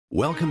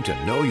Welcome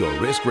to Know Your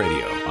Risk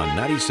Radio on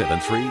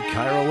 97.3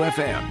 Cairo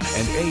FM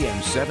and AM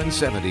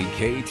 770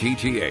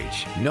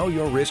 KTTH. Know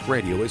Your Risk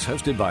Radio is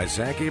hosted by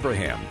Zach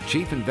Abraham,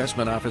 Chief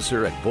Investment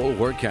Officer at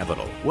Bulwark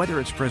Capital. Whether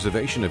it's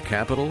preservation of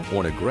capital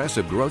or an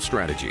aggressive growth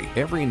strategy,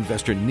 every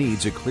investor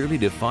needs a clearly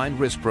defined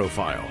risk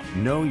profile.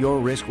 Know Your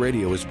Risk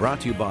Radio is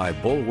brought to you by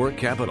Bulwark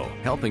Capital,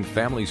 helping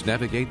families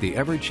navigate the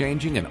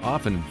ever-changing and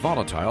often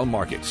volatile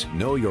markets.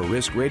 Know Your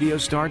Risk Radio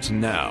starts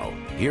now.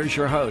 Here's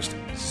your host,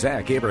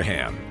 Zach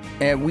Abraham.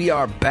 And we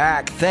are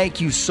back.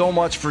 Thank you so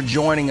much for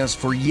joining us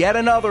for yet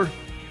another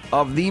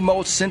of the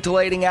most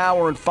scintillating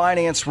hour in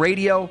finance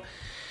radio.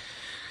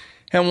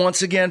 And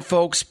once again,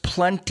 folks,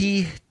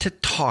 plenty to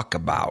talk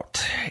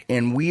about.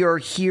 And we are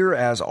here,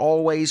 as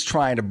always,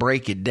 trying to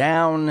break it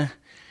down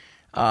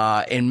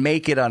and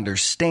make it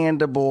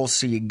understandable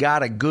so you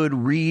got a good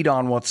read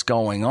on what's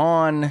going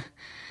on.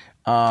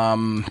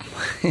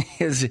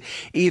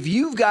 If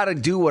you've got to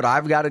do what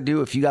I've got to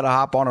do, if you got to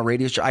hop on a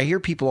radio show, I hear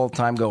people all the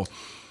time go,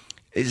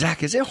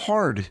 Zach, is it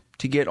hard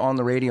to get on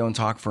the radio and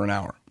talk for an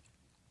hour?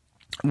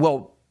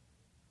 Well,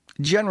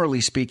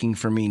 generally speaking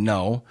for me,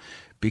 no,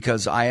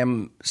 because I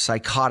am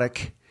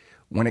psychotic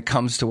when it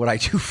comes to what I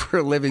do for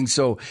a living.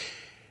 So,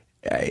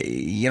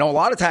 a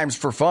lot of times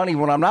for funny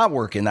when I'm not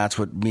working, that's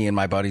what me and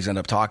my buddies end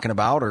up talking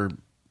about, or,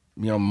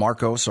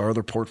 Marcos, our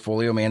other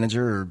portfolio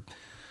manager.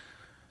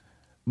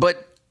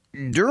 But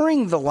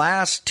during the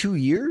last 2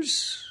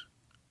 years,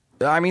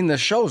 the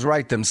shows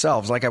write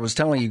themselves. Like I was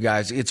telling you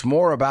guys, it's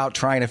more about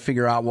trying to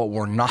figure out what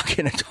we're not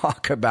going to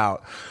talk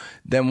about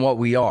than what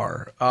we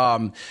are.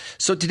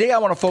 So today I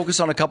want to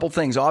focus on a couple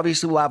things.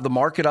 Obviously, we'll have the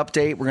market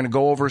update. We're going to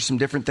go over some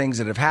different things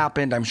that have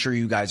happened. I'm sure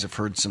you guys have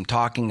heard some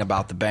talking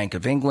about the Bank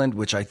of England,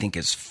 which I think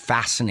is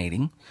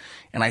fascinating.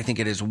 And I think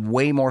it is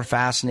way more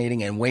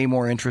fascinating and way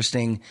more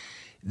interesting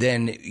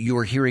than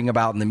you're hearing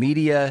about in the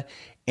media.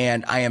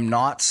 And I am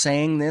not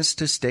saying this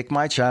to stick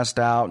my chest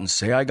out and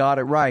say I got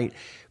it right.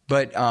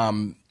 But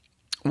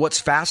what's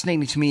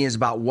fascinating to me is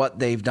about what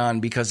they've done,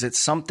 because it's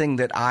something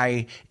that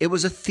it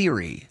was a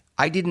theory.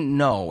 I didn't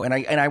know. And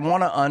I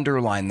want to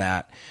underline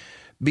that,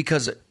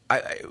 because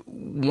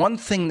one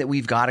thing that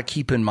we've got to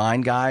keep in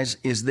mind, guys,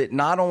 is that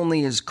not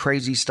only is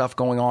crazy stuff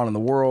going on in the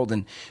world,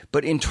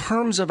 but in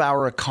terms of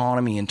our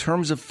economy, in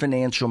terms of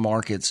financial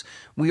markets,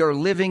 we are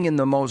living in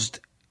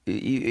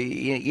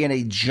in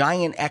a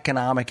giant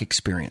economic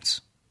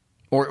experience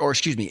or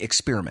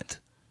experiment.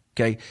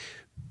 Okay.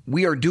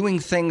 We are doing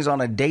things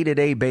on a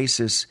day-to-day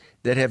basis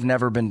that have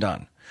never been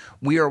done.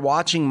 We are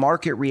watching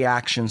market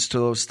reactions to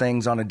those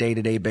things on a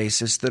day-to-day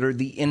basis that are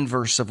the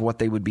inverse of what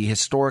they would be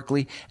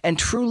historically, and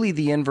truly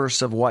the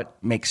inverse of what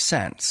makes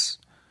sense.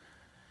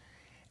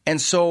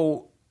 And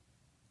so,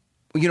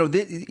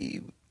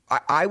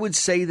 I would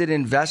say that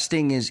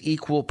investing is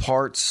equal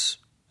parts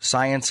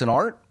science and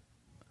art.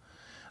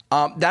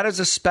 That is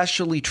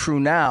especially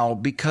true now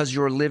because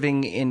you're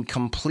living in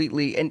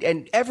completely,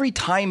 and every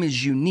time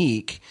is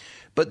unique.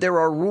 But there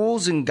are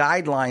rules and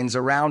guidelines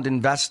around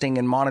investing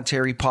and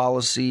monetary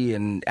policy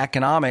and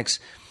economics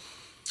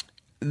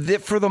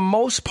that for the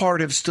most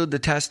part have stood the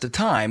test of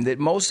time,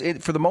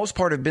 for the most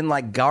part have been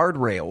like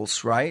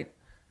guardrails, right?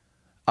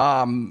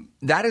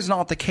 That is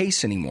not the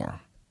case anymore,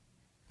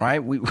 right?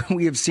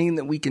 We have seen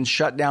that we can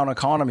shut down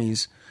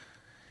economies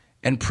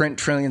and print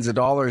trillions of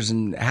dollars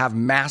and have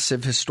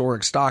massive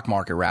historic stock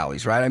market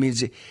rallies,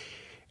 right?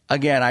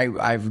 Again,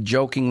 I've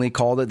jokingly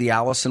called it the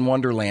Alice in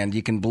Wonderland.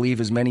 You can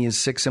believe as many as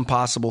 6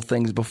 impossible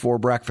things before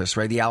breakfast,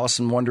 right? The Alice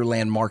in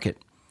Wonderland market.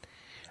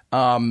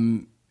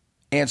 And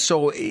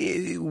so,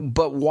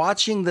 but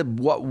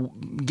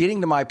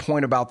getting to my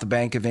point about the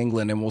Bank of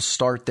England, and we'll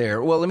start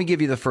there. Well, let me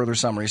give you the further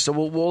summary. So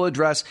we're going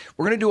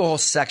to do a whole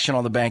section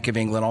on the Bank of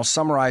England. I'll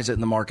summarize it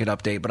in the market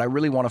update, but I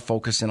really want to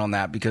focus in on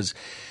that because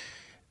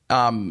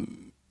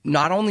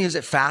not only is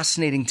it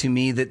fascinating to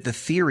me that the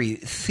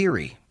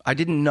theory, I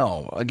didn't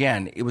know.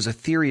 Again, it was a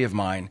theory of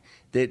mine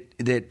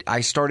that I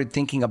started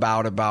thinking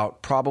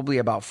about probably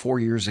about 4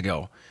 years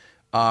ago.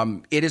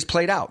 It has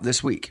played out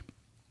this week.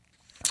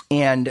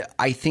 And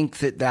I think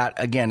that,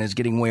 again, is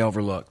getting way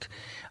overlooked.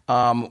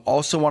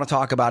 Also want to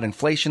talk about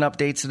inflation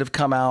updates that have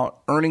come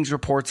out, earnings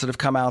reports that have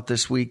come out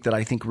this week that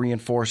I think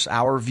reinforce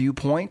our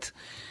viewpoint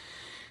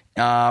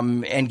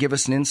and give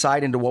us an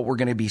insight into what we're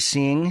going to be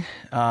seeing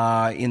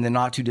in the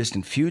not too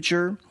distant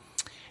future.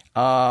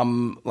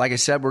 Like I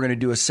said, we're going to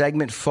do a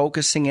segment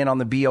focusing in on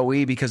the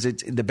BOE because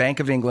it's the Bank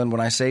of England.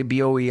 When I say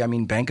BOE, I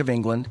mean Bank of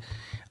England.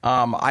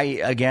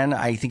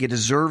 I think it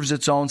deserves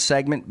its own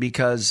segment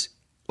because,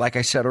 like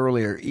I said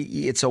earlier,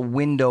 it's a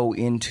window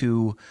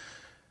into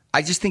 –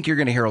 I just think you're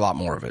going to hear a lot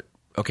more of it.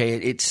 Okay,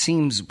 it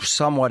seems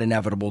somewhat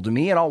inevitable to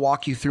me, and I'll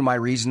walk you through my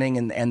reasoning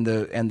and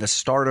the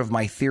start of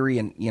my theory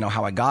and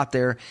how I got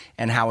there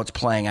and how it's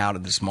playing out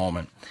at this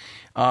moment.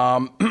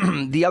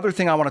 The other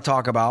thing I want to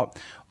talk about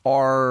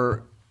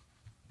are –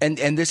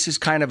 and this is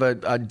kind of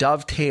a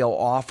dovetail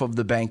off of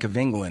the Bank of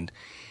England.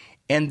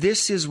 And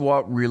this is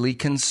what really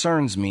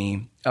concerns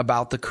me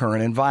about the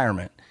current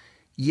environment.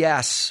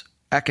 Yes,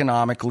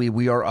 economically,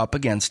 we are up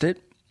against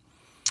it.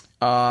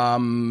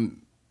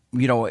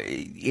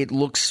 it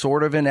looks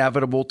sort of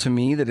inevitable to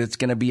me that it's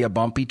going to be a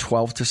bumpy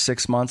 12 to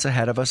 6 months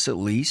ahead of us at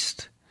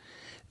least.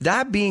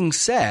 That being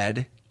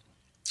said,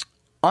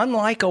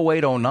 unlike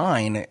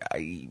 0809,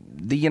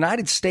 the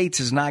United States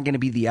is not going to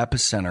be the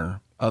epicenter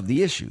of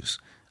the issues.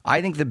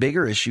 I think the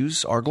bigger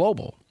issues are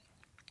global.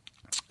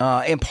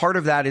 And part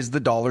of that is the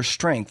dollar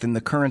strength and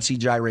the currency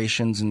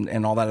gyrations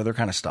and all that other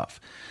kind of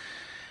stuff.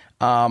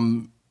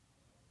 But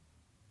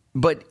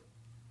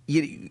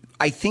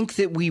I think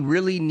that we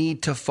really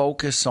need to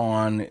focus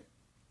on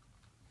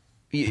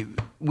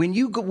when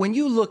you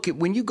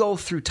go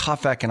through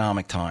tough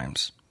economic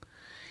times,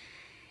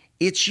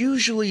 it's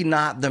usually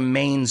not the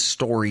main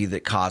story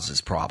that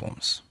causes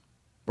problems,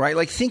 right?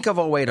 Like think of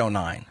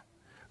 0809,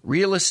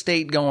 real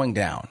estate going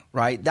down,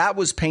 right? That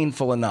was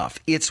painful enough.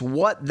 It's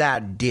what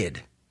that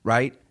did,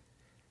 right?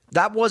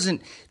 That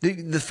wasn't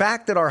the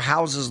fact that our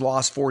houses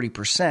lost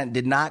 40%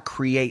 did not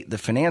create the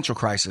financial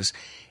crisis.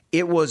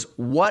 It was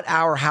what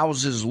our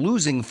houses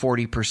losing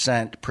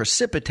 40%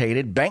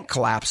 precipitated, bank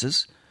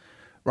collapses,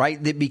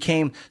 right? That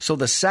became, so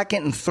the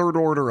second and third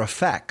order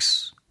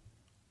effects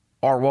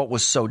are what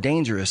was so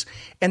dangerous.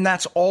 And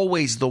that's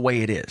always the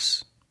way it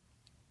is,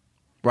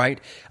 right?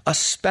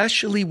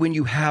 Especially when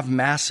you have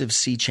massive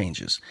sea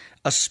changes,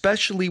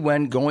 especially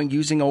when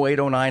using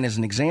 0809 as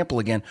an example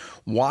again.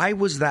 Why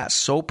was that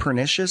so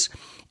pernicious?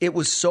 It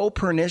was so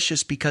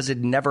pernicious because it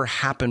never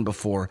happened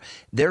before.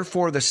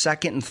 Therefore, the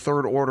second and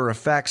third order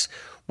effects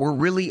were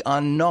really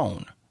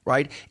unknown,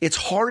 right? It's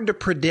hard to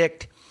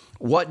predict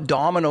what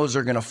dominoes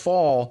are going to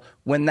fall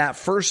when that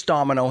first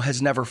domino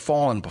has never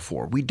fallen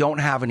before. We don't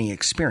have any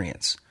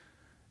experience.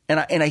 And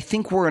I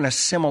think we're in a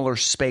similar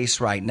space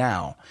right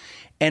now.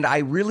 And I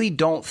really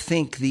don't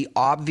think the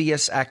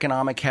obvious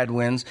economic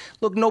headwinds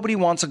 – look, nobody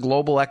wants a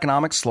global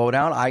economic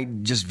slowdown. I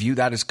just view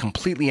that as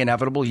completely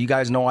inevitable. You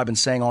guys know I've been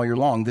saying all year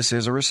long this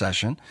is a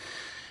recession.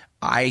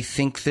 I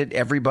think that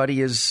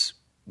everybody is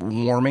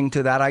warming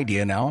to that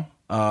idea now,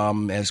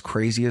 as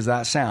crazy as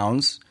that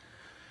sounds.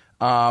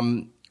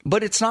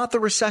 But it's not the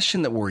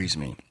recession that worries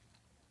me.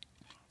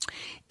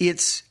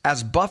 It's,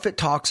 as Buffett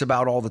talks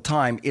about all the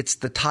time, it's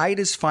the tide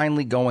is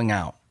finally going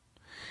out.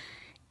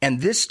 And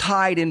this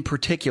tide in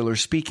particular,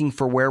 speaking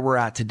for where we're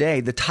at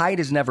today, the tide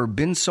has never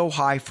been so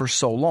high for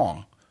so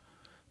long,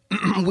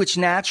 which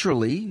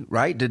naturally,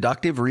 right,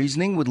 deductive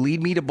reasoning would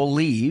lead me to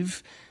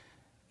believe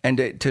and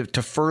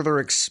to further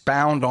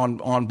expound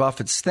on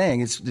Buffett's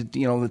thing. It's,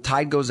 the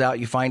tide goes out,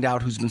 you find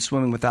out who's been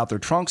swimming without their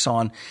trunks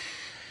on.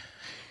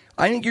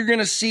 I think you're going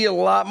to see a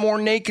lot more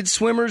naked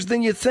swimmers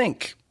than you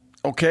think.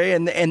 Okay.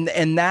 And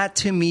that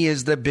to me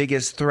is the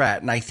biggest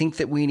threat. And I think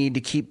that we need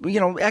to keep,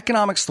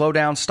 economic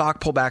slowdown,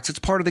 stock pullbacks. It's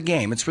part of the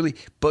game. It's really,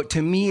 but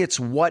to me, it's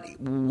what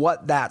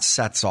that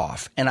sets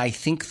off. And I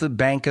think the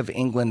Bank of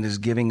England is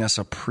giving us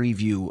a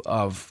preview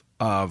of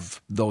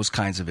those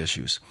kinds of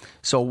issues.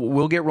 So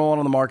we'll get rolling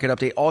on the market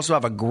update. Also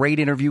have a great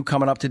interview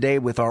coming up today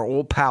with our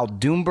old pal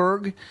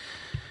Doomberg.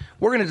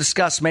 We're going to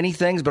discuss many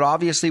things, but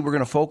obviously we're going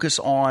to focus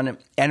on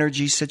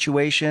energy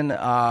situation.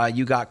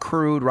 You got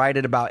crude right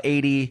at about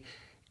 80.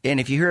 And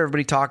if you hear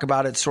everybody talk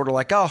about it, it's sort of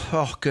like,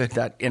 oh, good,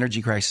 that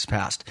energy crisis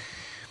passed.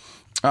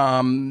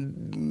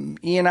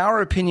 In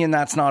our opinion,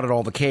 that's not at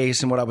all the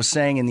case. And what I was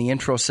saying in the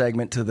intro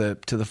segment to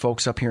the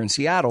folks up here in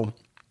Seattle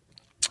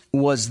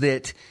was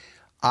that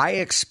I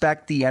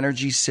expect the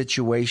energy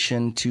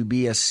situation to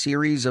be a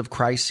series of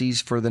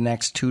crises for the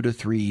next 2 to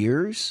 3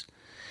 years.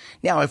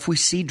 Now, if we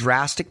see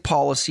drastic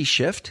policy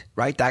shift,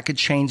 right, that could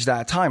change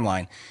that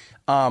timeline.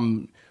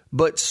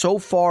 But so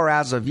far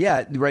as of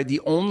yet, right, the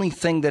only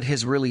thing that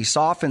has really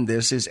softened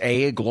this is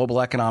a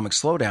global economic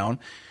slowdown,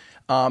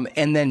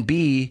 and then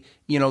B,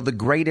 the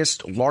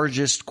greatest,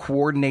 largest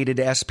coordinated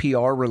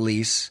SPR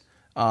release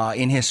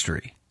in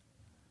history,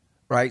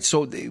 right?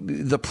 So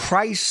the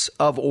price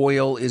of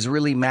oil is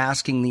really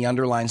masking the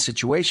underlying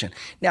situation.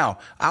 Now,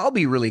 I'll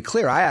be really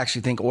clear. I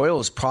actually think oil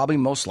is probably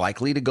most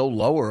likely to go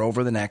lower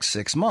over the next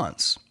 6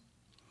 months.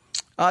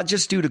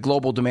 Just due to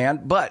global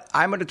demand. But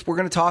we're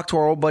going to talk to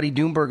our old buddy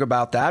Doomberg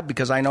about that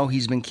because I know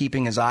he's been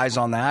keeping his eyes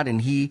on that.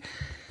 And he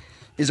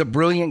is a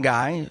brilliant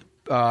guy,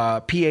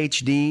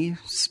 PhD,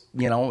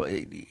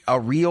 a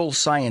real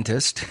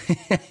scientist.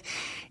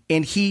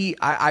 And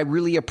I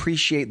really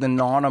appreciate the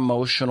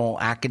non-emotional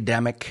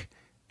academic,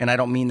 and I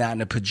don't mean that in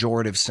a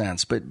pejorative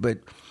sense, but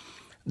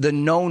the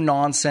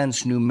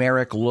no-nonsense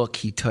numeric look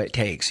he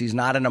takes. He's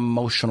not an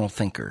emotional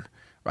thinker.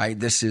 Right.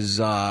 This is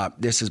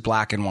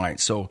black and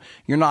white. So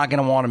you're not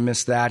going to want to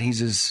miss that.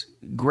 He's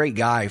a great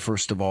guy,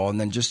 first of all, and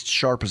then just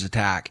sharp as a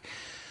tack.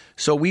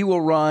 So we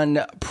will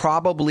run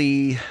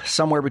probably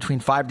somewhere between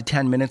 5 to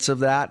 10 minutes of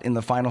that in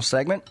the final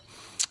segment.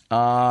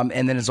 And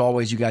then, as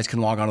always, you guys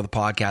can log on to the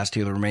podcast to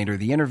hear the remainder of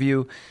the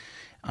interview.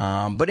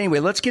 But anyway,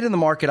 let's get in the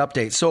market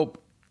update. So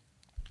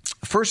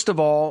first of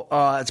all,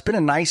 it's been a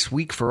nice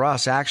week for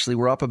us. Actually,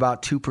 we're up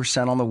about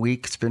 2% on the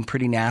week. It's been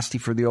pretty nasty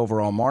for the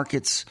overall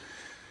markets.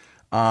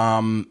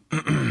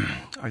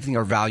 I think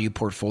our value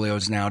portfolio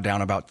is now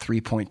down about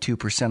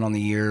 3.2% on the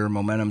year.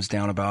 Momentum's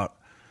down about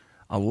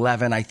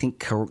 11. I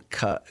think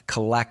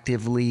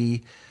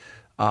collectively,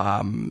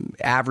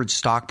 Average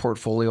stock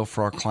portfolio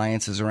for our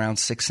clients is around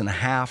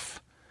 6.5.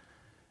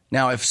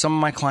 Now, if some of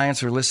my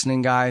clients are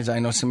listening, guys, I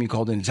know some of you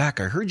called in,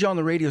 Zach, I heard you on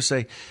the radio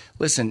say,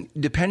 listen,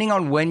 depending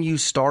on when you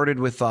started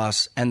with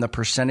us and the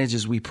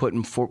percentages we put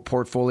in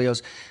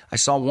portfolios, I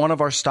saw one of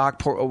our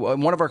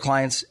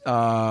clients,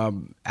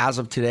 as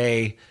of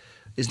today,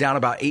 is down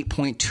about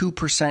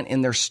 8.2%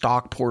 in their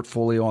stock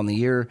portfolio on the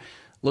year.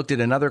 Looked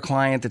at another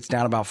client that's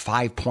down about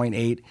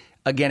 5.8.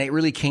 Again, it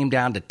really came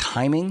down to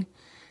timing.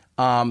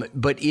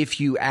 But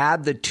if you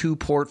add the two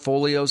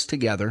portfolios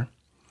together,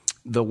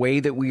 the way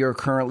that we are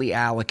currently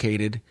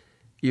allocated,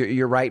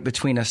 you're right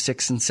between a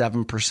 6 and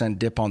 7%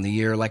 dip on the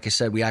year. Like I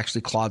said, we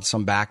actually clawed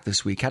some back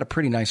this week. Had a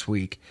pretty nice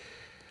week.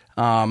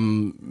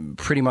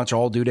 Pretty much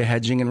all due to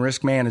hedging and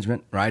risk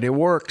management, right? It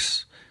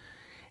works.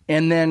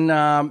 And then,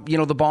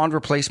 the bond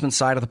replacement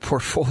side of the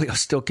portfolio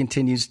still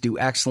continues to do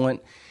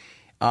excellent.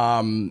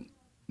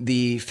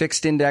 The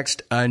fixed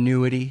indexed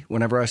annuity,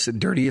 whenever I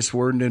said dirtiest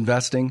word in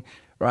investing,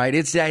 right?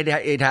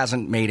 It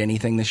hasn't made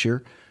anything this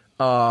year.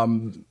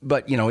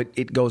 But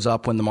it goes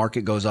up when the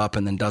market goes up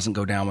and then doesn't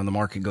go down when the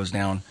market goes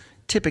down.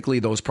 Typically,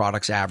 those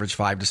products average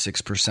 5 to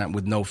 6%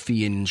 with no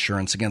fee and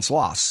insurance against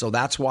loss. So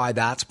that's why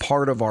that's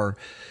part of our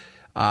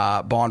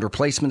bond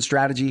replacement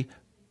strategy.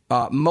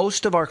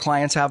 Most of our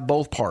clients have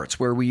both parts,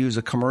 where we use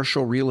a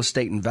commercial real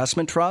estate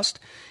investment trust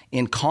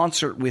in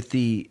concert with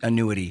the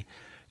annuity.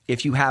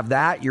 If you have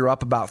that, you're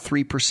up about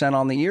 3%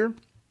 on the year.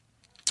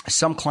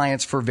 Some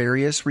clients, for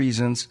various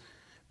reasons,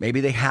 maybe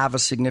they have a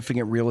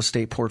significant real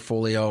estate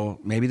portfolio.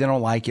 Maybe they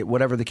don't like it,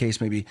 whatever the case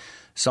may be.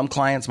 Some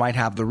clients might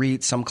have the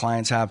REIT. Some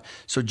clients have.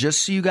 So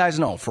just so you guys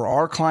know, for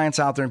our clients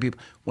out there and people,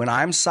 when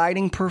I'm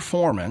citing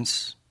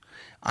performance,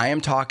 I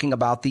am talking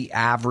about the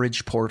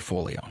average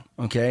portfolio,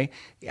 okay?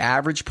 The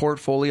average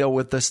portfolio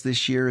with us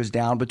this year is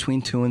down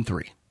between 2 and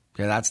 3.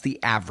 Okay, that's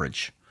the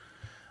average.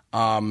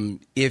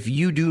 If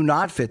you do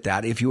not fit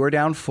that, if you are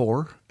down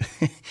 4,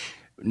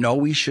 no,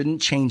 we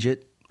shouldn't change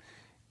it.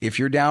 If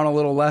you're down a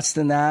little less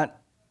than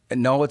that,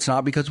 no, it's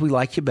not because we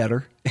like you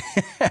better,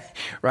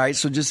 right?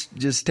 So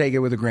just take it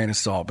with a grain of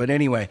salt. But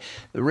anyway,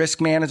 the risk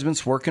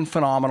management's working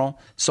phenomenal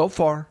so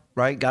far,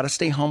 right? Got to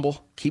stay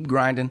humble, keep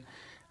grinding,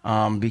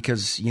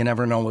 because you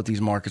never know what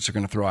these markets are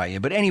going to throw at you.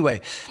 But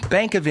anyway,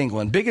 Bank of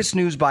England, biggest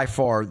news by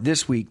far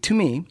this week to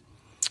me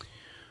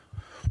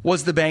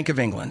was the Bank of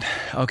England,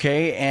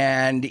 okay?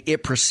 And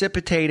it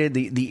precipitated,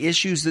 the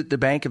issues that the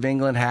Bank of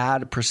England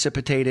had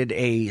precipitated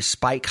a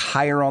spike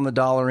higher on the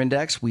dollar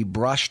index. We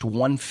brushed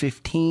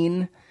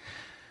 115.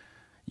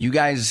 You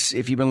guys,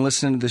 if you've been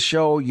listening to the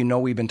show, you know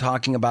we've been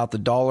talking about the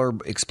dollar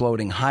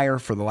exploding higher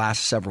for the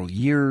last several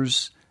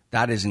years.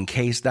 That is in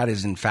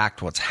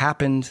fact what's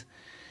happened.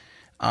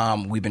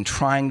 We've been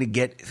trying to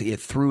get it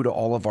through to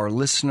all of our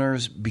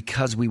listeners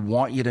because we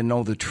want you to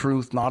know the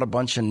truth, not a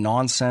bunch of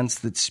nonsense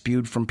that's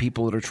spewed from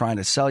people that are trying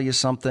to sell you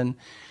something.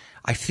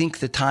 I think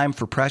the time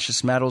for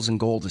precious metals and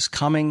gold is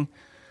coming,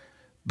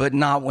 but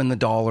not when the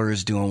dollar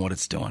is doing what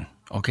it's doing.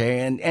 Okay,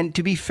 and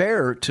to be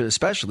fair to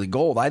especially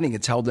gold, I think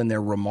it's held in there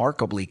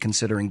remarkably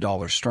considering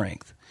dollar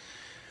strength.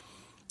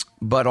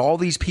 But all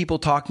these people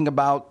talking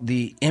about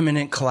the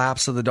imminent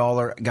collapse of the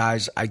dollar,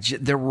 guys,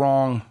 they're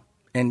wrong.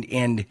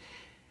 And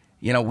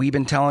we've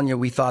been telling you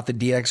we thought the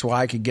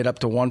DXY could get up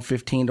to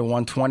 115 to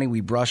 120.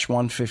 We brushed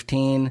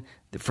 115.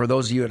 For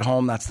those of you at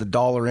home, that's the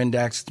dollar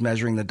index. It's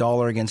measuring the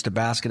dollar against a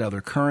basket of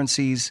other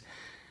currencies.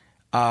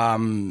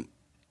 I'm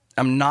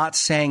not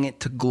saying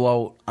it to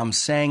gloat. I'm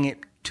saying it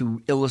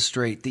to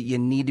illustrate that you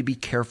need to be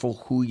careful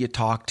who you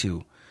talk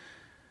to.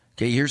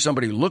 Okay, here's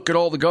somebody, look at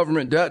all the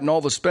government debt and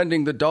all the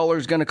spending, the dollar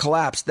is going to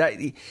collapse.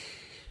 That's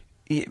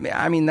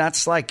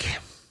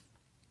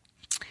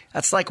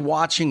like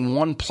watching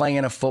one play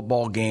in a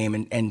football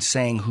game and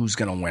saying who's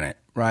going to win it,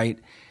 right?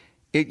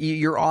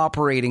 You're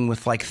operating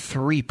with like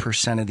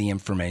 3% of the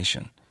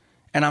information.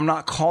 And I'm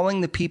not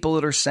calling the people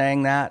that are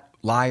saying that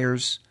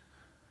liars.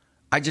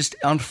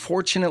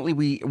 Unfortunately,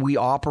 we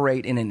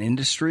operate in an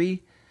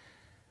industry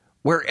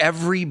where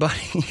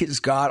everybody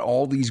has got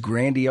all these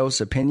grandiose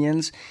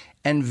opinions.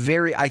 And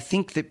I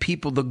think that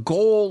the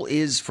goal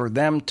is for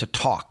them to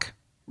talk,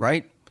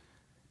 right?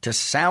 To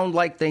sound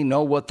like they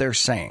know what they're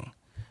saying.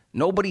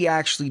 Nobody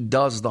actually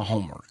does the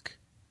homework.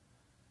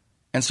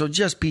 And so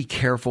just be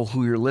careful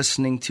who you're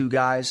listening to,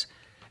 guys.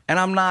 And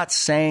I'm not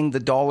saying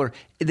the dollar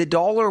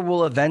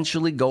will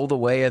eventually go the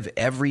way of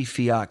every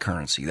fiat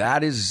currency.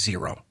 That is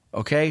zero,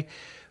 okay?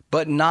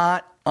 But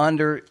not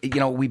under,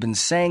 we've been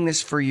saying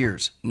this for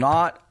years,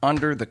 not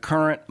under the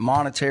current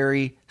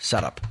monetary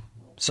setup.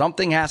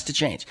 Something has to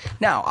change.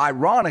 Now,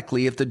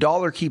 ironically, if the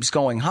dollar keeps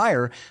going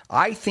higher,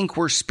 I think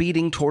we're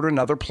speeding toward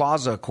another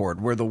Plaza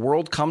Accord where the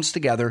world comes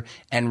together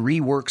and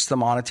reworks the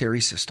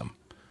monetary system.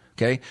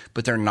 Okay?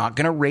 But they're not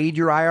going to raid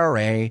your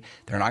IRA.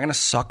 They're not going to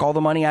suck all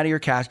the money out of your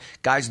cash.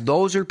 Guys,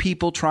 those are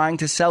people trying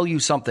to sell you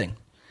something.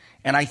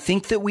 And I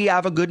think that we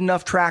have a good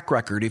enough track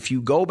record. If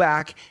you go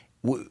back,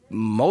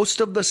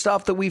 most of the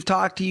stuff that we've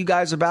talked to you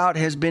guys about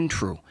has been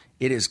true.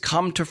 It has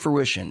come to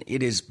fruition.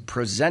 It is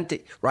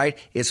presented, right?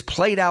 It's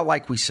played out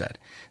like we said.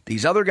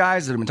 These other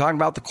guys that have been talking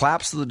about the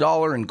collapse of the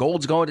dollar and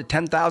gold's going to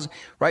 10,000,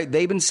 right?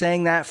 They've been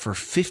saying that for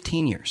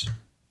 15 years.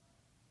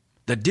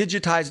 The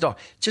digitized dollar.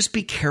 Just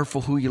be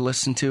careful who you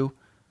listen to.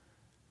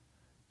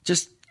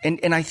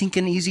 And I think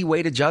an easy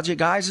way to judge it,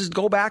 guys, is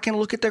go back and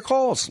look at their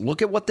calls.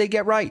 Look at what they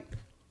get right.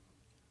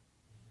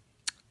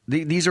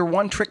 These are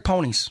one-trick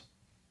ponies.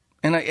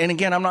 And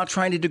again, I'm not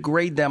trying to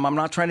degrade them. I'm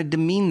not trying to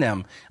demean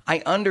them.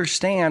 I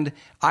understand.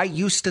 I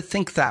used to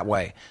think that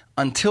way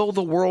until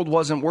the world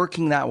wasn't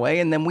working that way.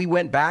 And then we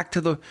went back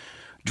to the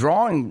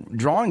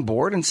drawing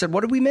board and said,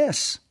 what did we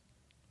miss?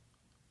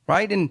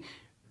 Right? And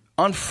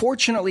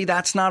unfortunately,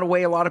 that's not a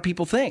way a lot of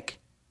people think.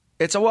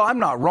 It's, well, I'm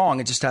not wrong.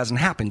 It just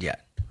hasn't happened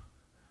yet.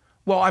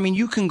 Well, I mean,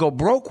 you can go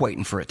broke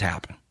waiting for it to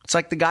happen. It's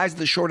like the guys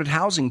that shorted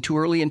housing too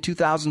early in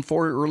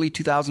 2004, early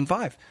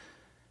 2005.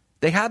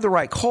 They had the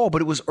right call,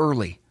 but it was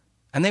early.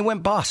 And they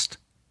went bust.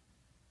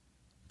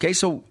 Okay,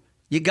 so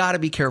you got to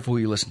be careful who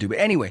you listen to. But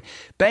anyway,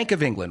 Bank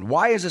of England,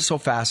 why is it so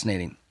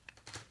fascinating?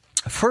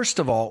 First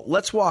of all,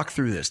 let's walk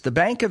through this. The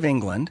Bank of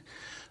England,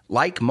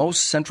 like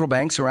most central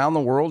banks around the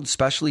world,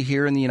 especially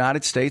here in the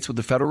United States with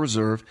the Federal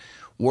Reserve,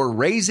 were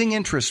raising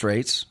interest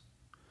rates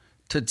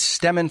to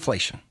stem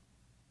inflation.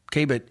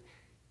 Okay, but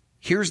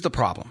here's the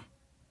problem.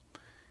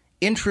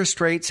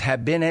 Interest rates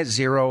have been at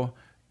zero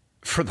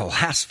for the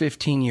last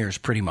 15 years,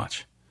 pretty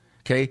much.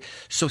 Okay,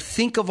 so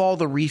think of all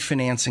the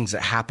refinancings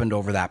that happened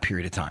over that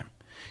period of time.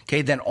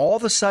 Okay, then all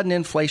of a sudden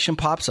inflation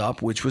pops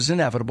up, which was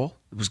inevitable.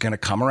 It was going to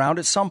come around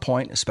at some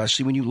point,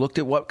 especially when you looked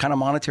at what kind of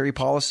monetary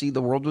policy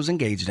the world was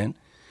engaged in.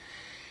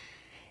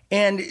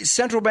 And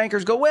central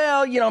bankers go,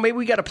 well, maybe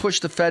we got to push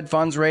the Fed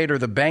funds rate or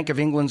the Bank of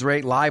England's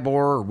rate, LIBOR,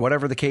 or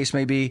whatever the case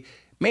may be.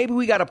 Maybe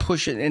we got to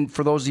push it. And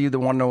for those of you that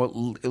want to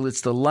know,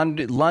 it's the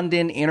London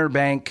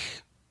Interbank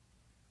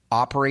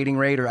operating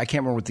rate, or I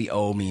can't remember what the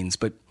O means,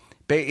 but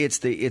it's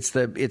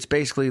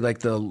basically like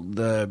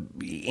the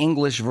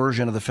English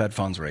version of the Fed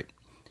funds rate,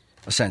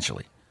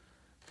 essentially.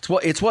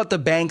 It's what the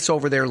banks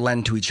over there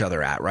lend to each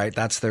other at, right?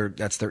 That's their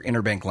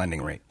interbank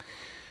lending rate.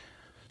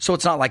 So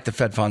it's not like the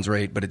Fed funds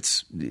rate, but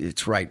it's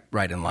right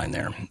in line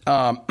there.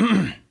 But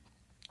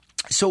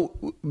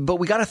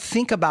we got to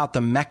think about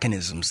the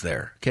mechanisms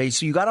there. Okay,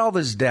 so you got all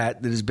this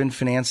debt that has been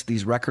financed at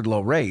these record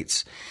low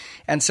rates.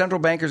 And central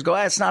bankers go,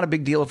 it's not a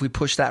big deal if we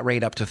push that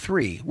rate up to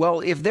 3.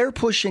 Well, if they're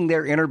pushing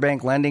their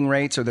interbank lending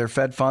rates or their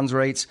Fed funds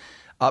rates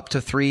up to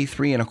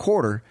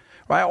 3.25,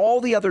 right?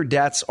 All the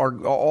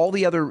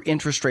other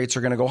interest rates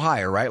are going to go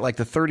higher, right? Like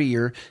the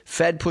 30-year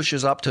Fed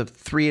pushes up to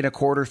 3.25,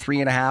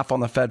 3.5 on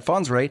the Fed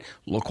funds rate.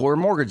 Look where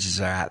mortgages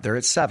are at. They're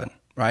at 7,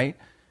 right?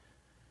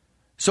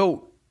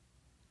 So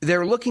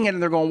they're looking at it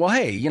and they're going, well,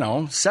 hey,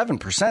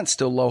 7%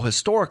 still low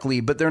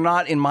historically, but they're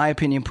not, in my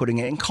opinion, putting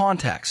it in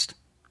context.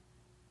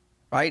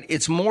 Right?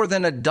 It's more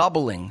than a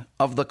doubling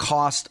of the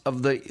cost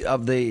of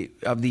the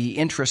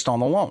interest on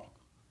the loan.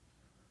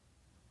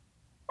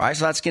 Right?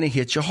 So that's going to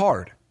hit you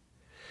hard.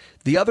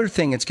 The other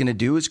thing it's going to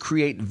do is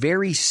create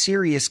very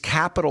serious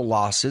capital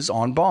losses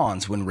on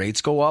bonds. When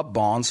rates go up,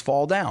 bonds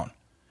fall down.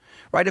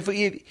 Right?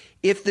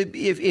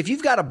 If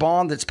you've got a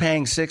bond that's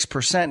paying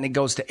 6% and it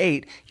goes to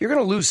 8%, you're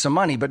going to lose some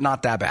money, but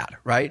not that bad,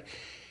 right?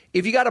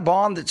 If you got a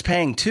bond that's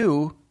paying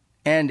 2%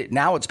 and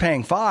now it's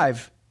paying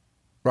 5%,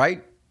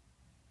 right?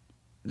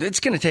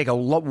 It's going to take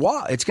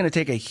it's going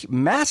to take a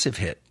massive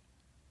hit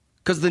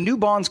because the new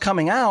bonds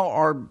coming out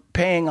are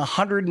paying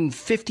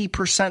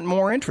 150%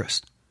 more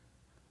interest.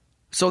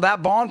 So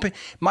that bond,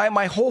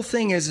 my whole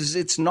thing is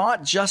it's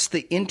not just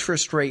the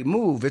interest rate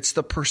move, it's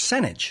the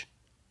percentage.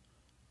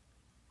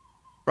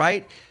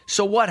 Right?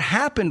 So what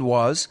happened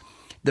was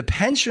the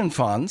pension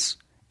funds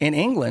in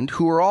England,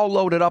 who are all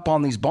loaded up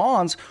on these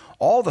bonds,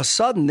 all of a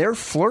sudden they're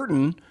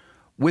flirting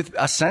with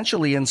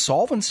essentially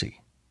insolvency.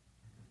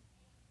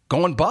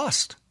 Going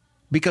bust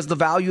because the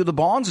value of the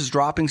bonds is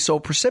dropping so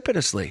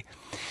precipitously.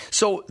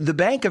 So the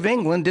Bank of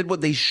England did what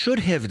they should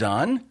have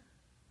done,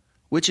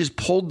 which is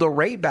pulled the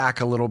rate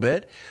back a little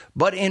bit.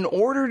 But in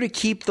order to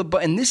keep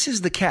and this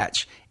is the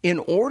catch, in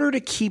order to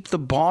keep the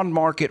bond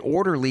market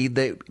orderly,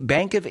 the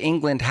Bank of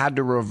England had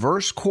to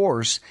reverse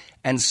course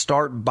and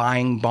start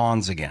buying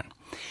bonds again.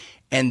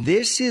 And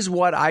this is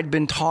what I'd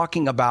been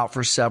talking about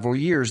for several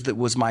years. That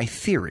was my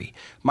theory.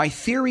 My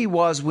theory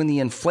was when the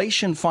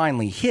inflation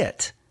finally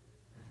hit,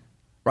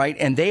 right,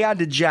 and they had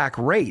to jack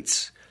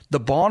rates, the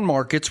bond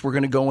markets were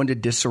going to go into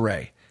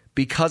disarray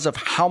because of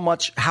how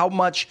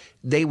much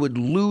they would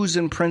lose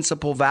in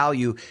principal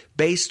value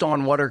based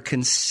on what are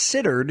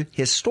considered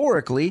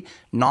historically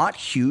not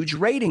huge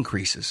rate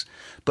increases.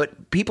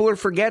 But people are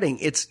forgetting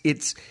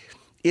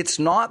it's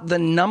not the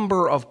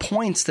number of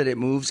points that it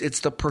moves,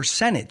 it's the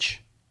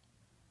percentage.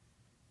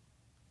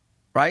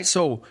 Right?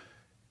 So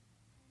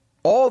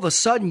all of a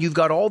sudden, you've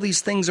got all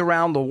these things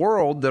around the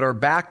world that are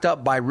backed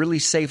up by really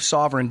safe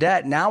sovereign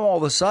debt. Now, all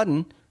of a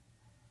sudden,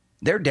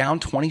 they're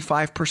down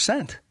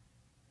 25%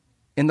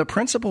 in the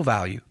principal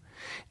value.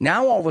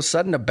 Now, all of a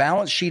sudden, a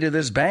balance sheet of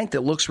this bank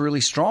that looks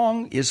really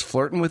strong is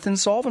flirting with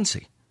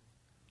insolvency.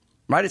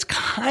 Right? It's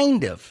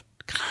kind of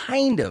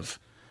kind of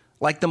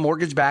like the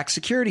mortgage-backed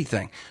security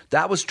thing.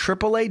 That was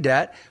AAA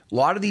debt. A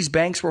lot of these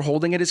banks were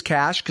holding it as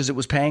cash because it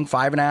was paying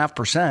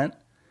 5.5%,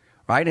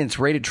 right? And it's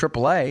rated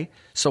AAA,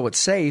 so it's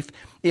safe.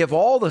 If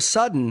all of a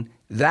sudden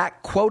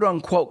that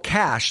quote-unquote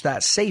cash,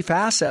 that safe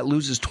asset,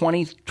 loses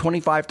 20,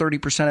 25,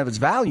 30% of its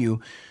value,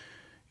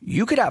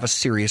 you could have a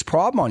serious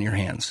problem on your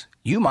hands.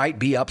 You might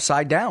be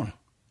upside down,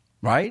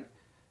 right?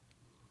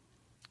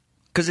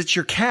 Because it's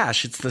your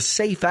cash. It's the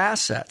safe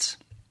assets.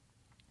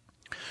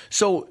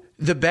 So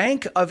the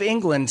Bank of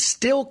England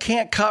still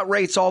can't cut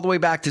rates all the way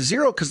back to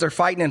zero because they're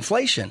fighting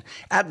inflation.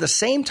 At the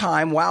same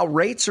time, while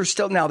rates are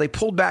still, now they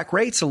pulled back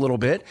rates a little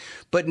bit,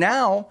 but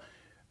now,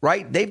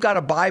 right, they've got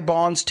to buy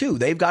bonds too.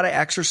 They've got to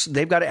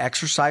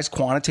exercise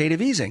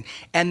quantitative easing.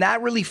 And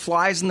that really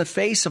flies in the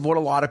face of what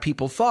a lot of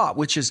people thought,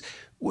 which is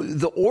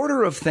the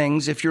order of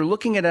things. If you're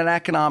looking at an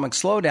economic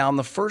slowdown,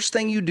 the first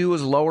thing you do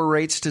is lower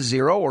rates to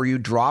zero or you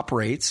drop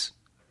rates.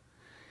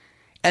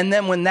 And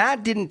then when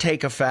that didn't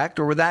take effect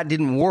or that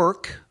didn't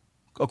work,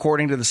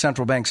 according to the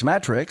central bank's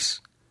metrics,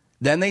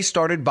 then they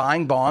started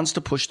buying bonds to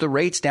push the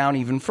rates down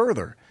even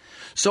further.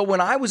 So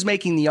when I was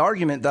making the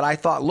argument that I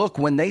thought, look,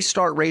 when they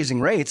start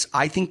raising rates,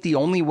 I think the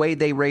only way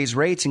they raise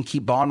rates and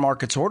keep bond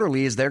markets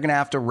orderly is they're going to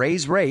have to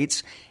raise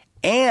rates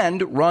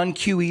and run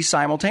QE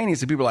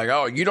simultaneously. People are like,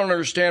 oh, you don't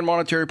understand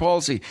monetary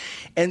policy.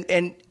 And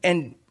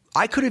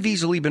I could have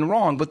easily been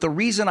wrong, but the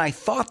reason I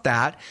thought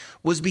that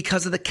was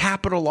because of the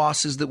capital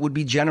losses that would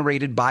be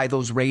generated by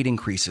those rate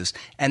increases.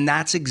 And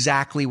that's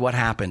exactly what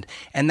happened.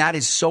 And that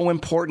is so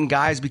important,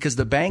 guys, because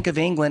the Bank of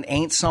England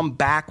ain't some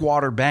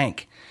backwater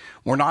bank.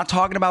 We're not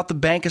talking about the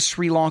Bank of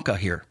Sri Lanka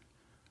here,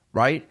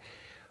 right?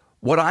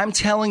 What I'm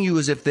telling you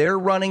is if they're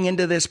running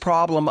into this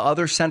problem,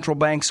 other central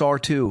banks are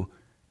too.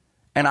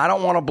 And I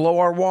don't want to blow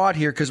our wad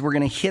here because we're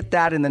going to hit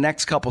that in the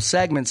next couple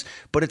segments,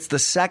 but it's the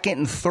second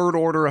and third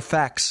order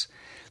effects.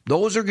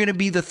 Those are going to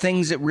be the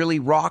things that really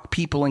rock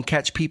people and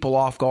catch people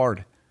off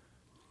guard.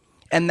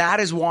 And that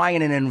is why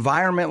in an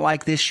environment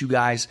like this, you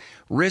guys,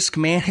 risk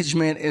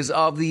management is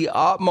of the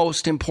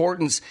utmost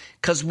importance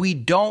because we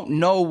don't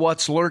know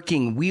what's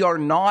lurking. We are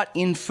not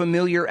in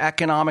familiar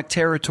economic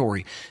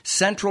territory.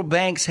 Central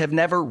banks have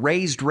never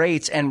raised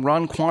rates and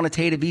run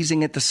quantitative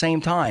easing at the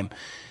same time.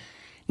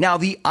 Now,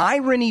 the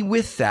irony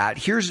with that,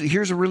 here's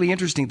a really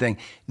interesting thing.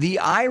 The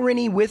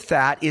irony with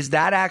that is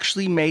that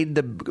actually made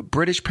the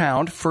British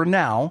pound, for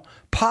now,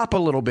 pop a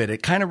little bit.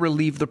 It kind of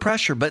relieved the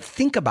pressure. But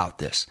think about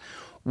this.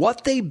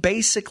 What they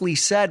basically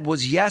said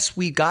was, yes,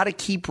 we got to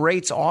keep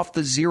rates off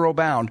the zero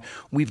bound.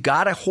 We've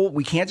got to hold.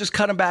 We can't just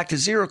cut them back to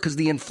zero because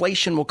the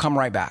inflation will come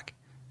right back.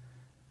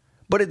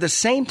 But at the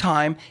same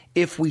time,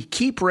 if we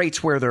keep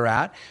rates where they're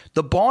at,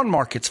 the bond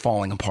market's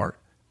falling apart.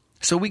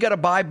 So we got to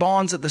buy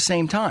bonds at the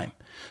same time.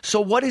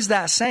 So what is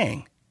that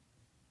saying?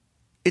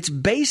 It's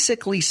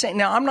basically saying,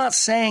 now I'm not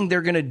saying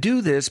they're going to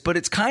do this, but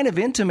it's kind of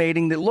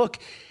intimating that, look,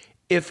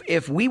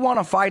 if we want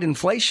to fight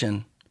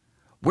inflation,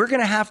 we're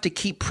going to have to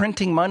keep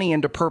printing money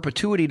into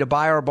perpetuity to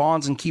buy our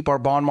bonds and keep our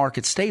bond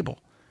market stable.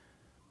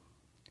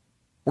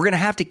 We're going to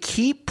have to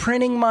keep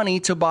printing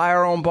money to buy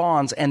our own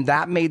bonds, and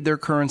that made their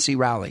currency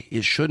rally.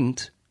 It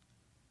shouldn't.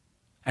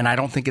 And I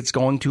don't think it's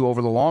going to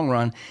over the long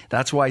run.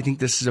 That's why I think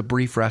this is a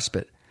brief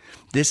respite.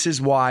 This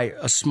is why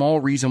a small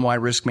reason why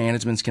risk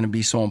management is going to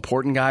be so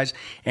important, guys.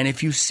 And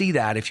if you see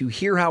that, if you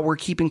hear how we're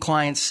keeping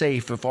clients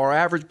safe, if our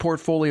average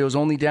portfolio is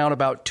only down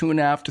about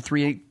 2.5% to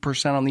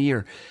 3% on the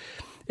year,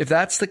 if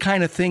that's the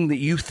kind of thing that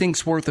you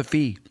think's worth a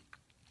fee,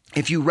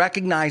 if you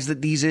recognize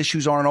that these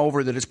issues aren't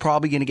over, that it's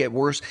probably going to get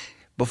worse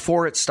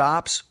before it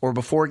stops or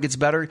before it gets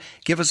better,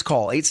 give us a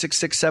call,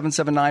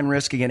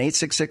 866-779-RISK. Again,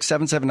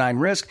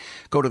 866-779-RISK.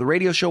 Go to the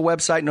radio show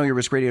website,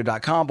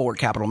 knowyourriskradio.com,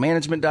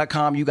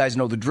 bulwarkcapitalmanagement.com. You guys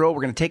know the drill.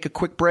 We're going to take a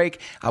quick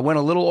break. I went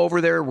a little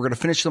over there. We're going to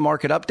finish the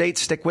market update.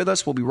 Stick with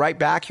us. We'll be right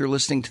back. You're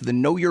listening to the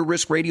Know Your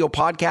Risk Radio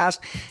podcast.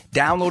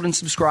 Download and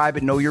subscribe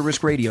at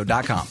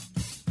knowyourriskradio.com.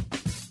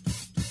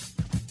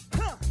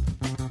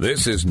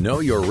 This is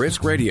Know Your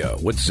Risk Radio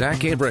with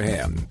Zach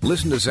Abraham.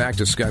 Listen to Zach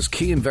discuss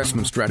key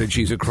investment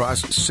strategies across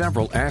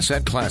several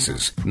asset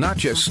classes, not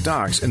just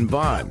stocks and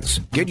bonds.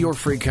 Get your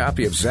free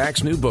copy of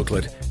Zach's new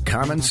booklet,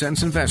 Common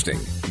Sense Investing.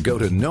 Go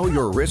to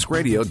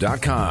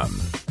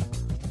knowyourriskradio.com.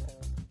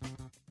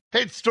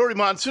 Hey, it's Story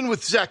Monson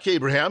with Zach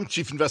Abraham,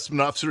 Chief Investment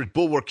Officer at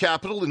Bulwark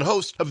Capital and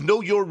host of Know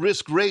Your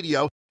Risk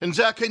Radio. And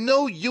Zach, I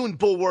know you and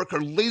Bulwark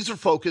are laser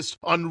focused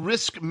on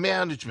risk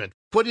management.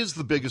 What is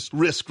the biggest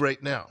risk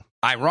right now?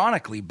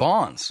 Ironically,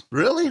 bonds.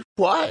 Really?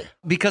 Why?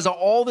 Because of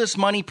all this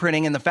money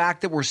printing and the fact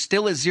that we're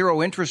still at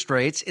zero interest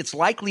rates, it's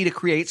likely to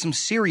create some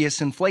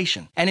serious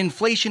inflation. And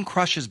inflation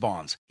crushes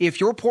bonds. If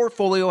your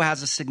portfolio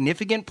has a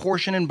significant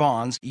portion in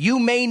bonds, you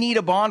may need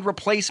a bond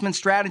replacement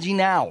strategy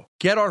now.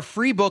 Get our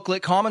free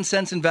booklet, Common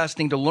Sense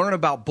Investing, to learn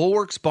about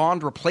Bulwark's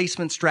bond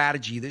replacement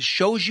strategy that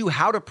shows you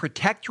how to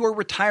protect your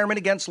retirement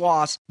against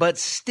loss, but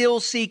still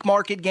seek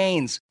market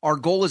gains. Our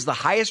goal is the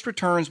highest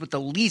returns with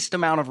the least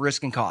amount of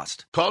risk and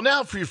cost. Call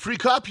now for your free free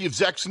copy of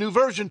Zach's new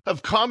version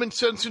of Common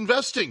Sense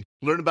Investing.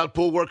 Learn about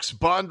Bulwark's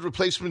bond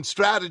replacement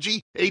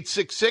strategy,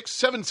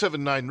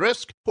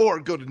 866-779-RISK, or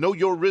go to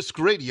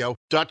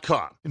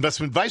knowyourriskradio.com.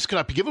 Investment advice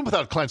cannot be given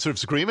without a client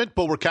service agreement.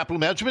 Bulwark Capital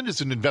Management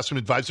is an investment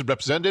advisor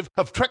representative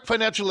of Trek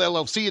Financial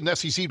LLC, and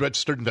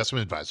SEC-registered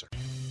investment advisor.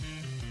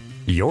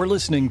 You're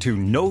listening to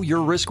Know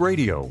Your Risk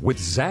Radio with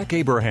Zach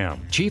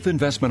Abraham, Chief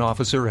Investment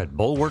Officer at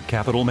Bulwark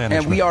Capital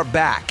Management. And we are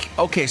back.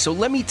 Okay, so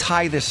let me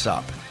tie this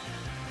up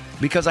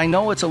because I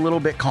know it's a little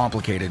bit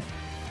complicated,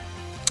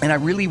 and I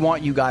really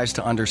want you guys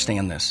to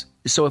understand this.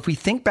 So if we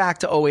think back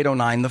to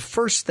 08-09, the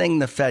first thing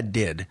the Fed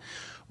did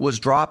was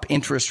drop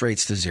interest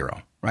rates to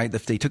zero, right?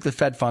 They took the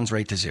Fed funds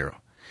rate to zero.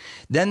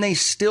 Then they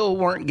still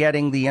weren't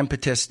getting the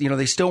impetus,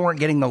 they still weren't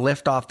getting the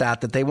lift off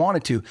that they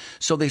wanted to.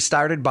 So they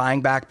started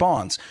buying back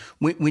bonds.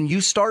 When you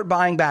start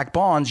buying back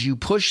bonds, you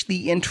push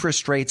the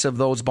interest rates of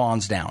those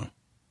bonds down.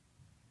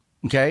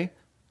 Okay?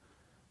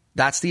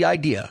 That's the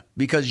idea,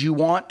 because you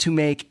want to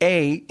make,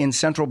 in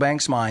central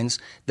banks' minds,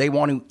 they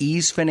want to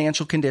ease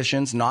financial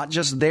conditions, not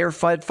just their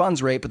Fed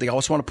funds rate, but they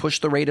also want to push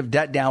the rate of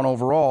debt down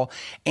overall,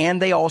 and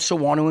they also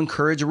want to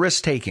encourage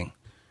risk-taking.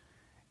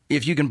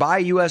 If you can buy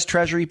a U.S.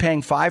 Treasury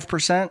paying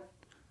 5%,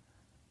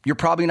 you're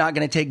probably not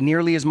going to take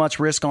nearly as much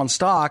risk on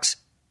stocks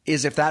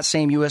as if that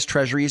same U.S.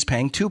 Treasury is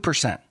paying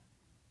 2%,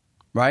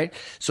 right?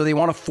 So they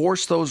want to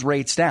force those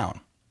rates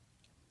down.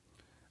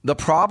 The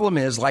problem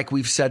is, like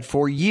we've said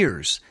for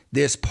years,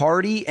 this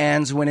party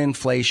ends when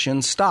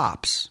inflation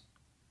stops.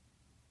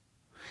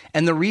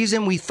 And the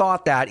reason we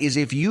thought that is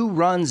if you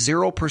run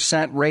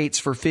 0% rates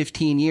for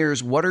 15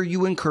 years, what are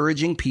you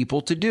encouraging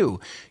people to do?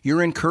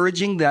 You're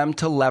encouraging them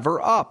to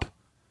lever up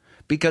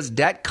because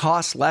debt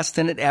costs less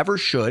than it ever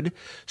should.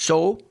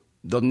 So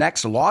the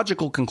next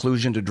logical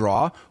conclusion to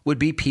draw would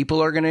be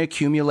people are going to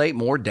accumulate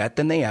more debt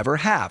than they ever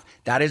have.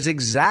 That is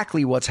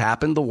exactly what's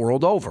happened the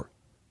world over.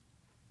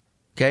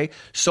 Okay,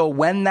 so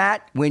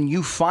when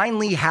you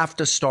finally have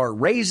to start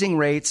raising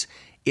rates,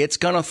 it's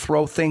going to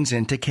throw things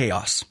into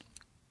chaos.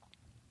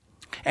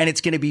 And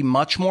it's going to be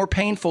much more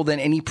painful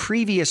than any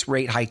previous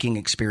rate hiking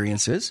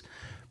experiences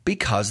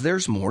because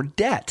there's more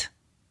debt.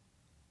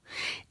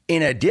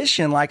 In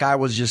addition, like I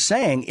was just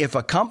saying, if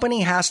a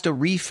company has to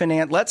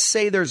refinance, let's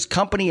say there's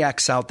company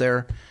X out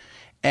there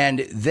and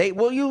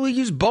you'll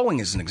use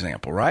Boeing as an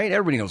example, right?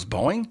 Everybody knows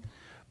Boeing.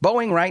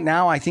 Boeing right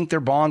now, I think their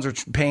bonds are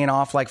paying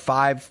off like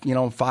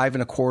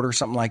 5.25,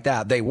 something like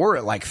that. They were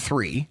at like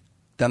 3.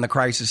 Then the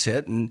crisis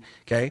hit.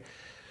 Okay.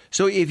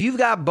 So if you've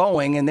got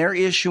Boeing and they're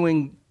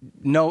issuing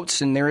notes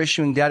and they're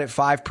issuing debt at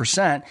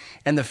 5%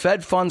 and the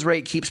Fed funds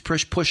rate keeps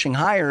pushing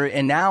higher,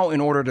 and now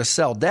in order to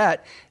sell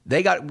debt,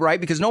 they got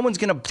right because no one's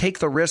going to take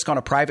the risk on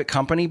a private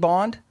company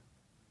bond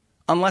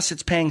unless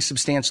it's paying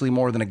substantially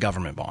more than a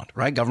government bond,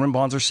 right? Government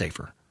bonds are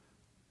safer,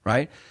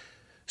 right?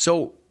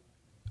 So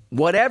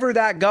whatever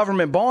that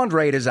government bond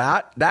rate is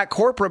at, that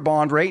corporate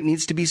bond rate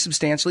needs to be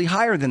substantially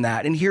higher than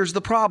that. And here's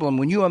the problem.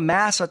 When you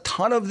amass a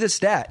ton of this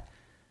debt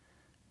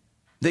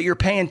that you're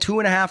paying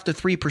 2.5% to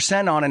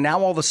 3% on, and now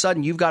all of a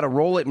sudden you've got to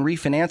roll it and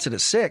refinance it at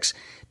 6%,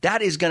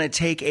 that is going to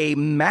take a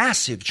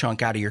massive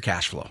chunk out of your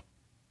cash flow.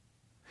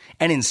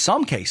 And in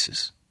some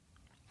cases,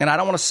 and I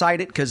don't want to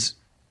cite it because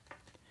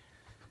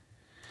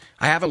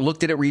I haven't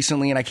looked at it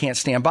recently and I can't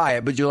stand by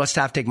it, but you'll just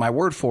have to take my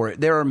word for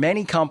it. There are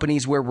many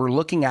companies where we're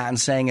looking at and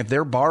saying if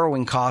their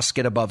borrowing costs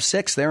get above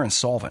 6%, they're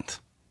insolvent.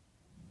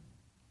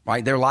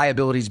 Right? Their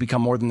liabilities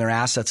become more than their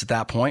assets at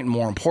that point, and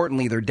more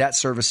importantly, their debt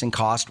servicing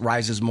cost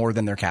rises more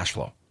than their cash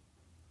flow.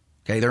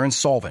 Okay, they're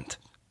insolvent.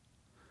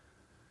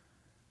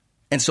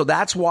 And so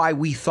that's why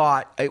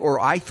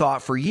I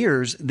thought for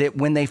years that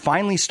when they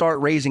finally start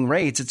raising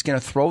rates, it's going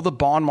to throw the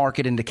bond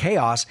market into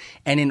chaos.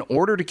 And in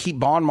order to keep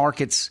bond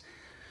markets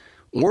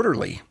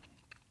orderly,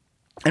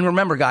 and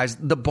remember, guys,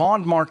 the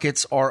bond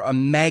markets are a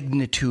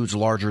magnitudes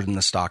larger than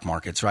the stock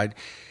markets, right?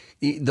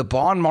 The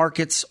bond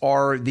markets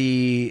are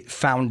the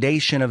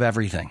foundation of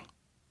everything.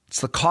 It's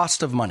the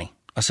cost of money,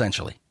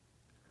 essentially.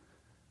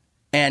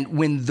 And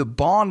when the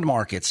bond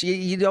markets,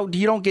 I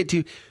don't get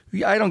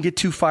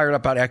too fired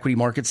up about equity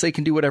markets. They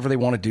can do whatever they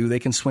want to do. They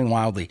can swing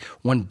wildly.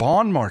 When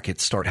bond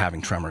markets start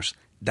having tremors,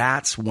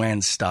 that's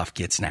when stuff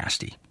gets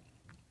nasty.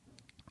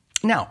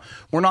 Now,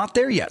 we're not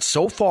there yet.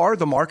 So far,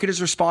 the market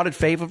has responded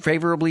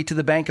favorably to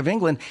the Bank of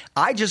England.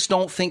 I just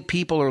don't think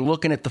people are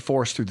looking at the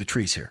forest through the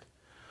trees here.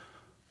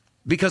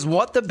 Because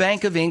what the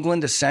Bank of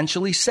England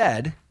essentially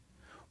said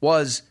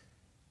was,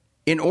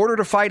 in order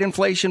to fight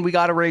inflation, we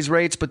got to raise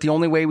rates, but the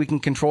only way we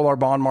can control our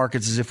bond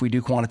markets is if we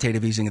do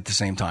quantitative easing at the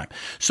same time.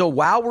 So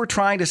while we're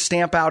trying to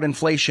stamp out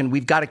inflation,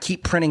 we've got to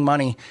keep printing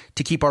money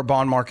to keep our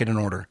bond market in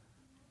order.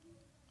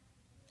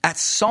 At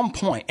some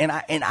point, and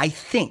I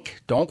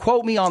think, don't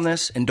quote me on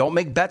this and don't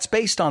make bets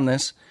based on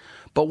this,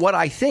 but what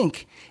I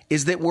think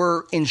is that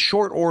we're in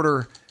short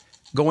order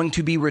going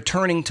to be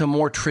returning to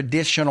more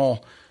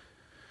traditional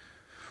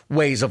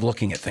ways of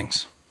looking at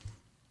things.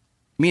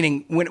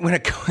 Meaning when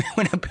a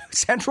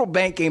central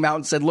bank came out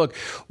and said, look,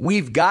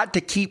 we've got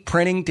to keep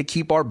printing to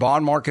keep our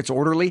bond markets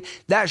orderly,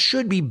 that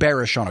should be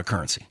bearish on a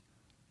currency.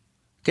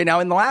 Okay,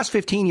 now in the last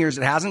 15 years,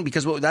 it hasn't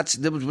because that's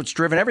what's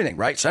driven everything,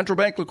 right? Central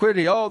bank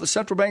liquidity, the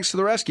central banks to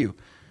the rescue.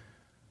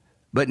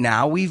 But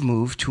now we've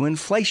moved to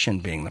inflation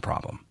being the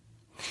problem.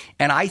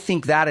 And I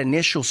think that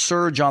initial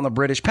surge on the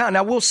British pound,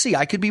 now we'll see,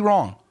 I could be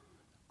wrong.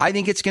 I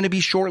think it's going to be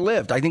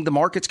short-lived. I think the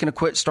market's going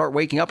to start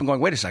waking up and going,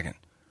 wait a second.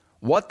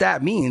 What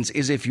that means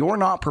is if you're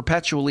not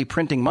perpetually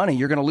printing money,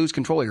 you're going to lose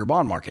control of your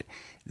bond market.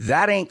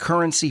 That ain't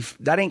currency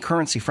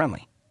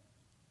friendly.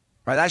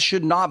 Right? That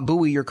should not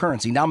buoy your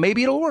currency. Now,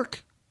 maybe it'll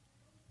work.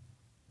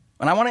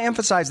 And I want to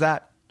emphasize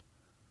that.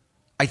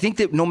 I think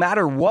that no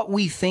matter what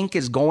we think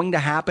is going to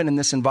happen in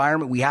this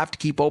environment, we have to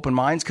keep open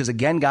minds because,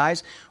 again,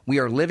 guys, we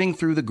are living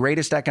through the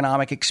greatest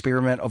economic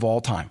experiment of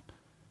all time.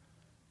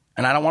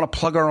 And I don't want to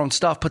plug our own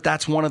stuff, but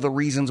that's one of the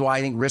reasons why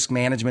I think risk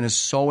management is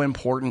so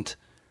important.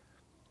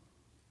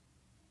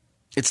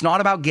 It's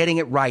not about getting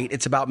it right.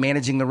 It's about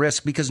managing the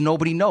risk because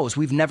nobody knows.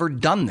 We've never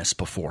done this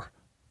before.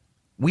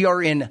 We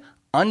are in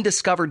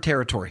undiscovered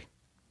territory.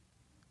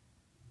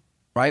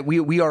 Right?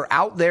 We are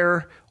out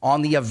there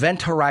on the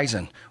event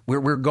horizon.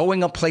 We're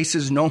going up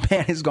places no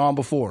man has gone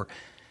before.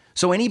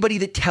 So anybody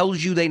that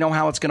tells you they know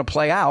how it's going to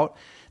play out,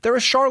 they're a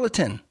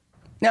charlatan.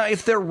 Now,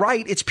 if they're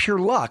right, it's pure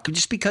luck.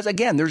 Just because,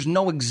 again, there's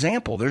no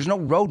example. There's no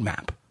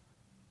roadmap.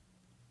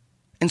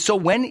 And so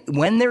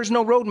when there's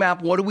no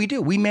roadmap, what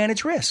do? We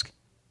manage risk.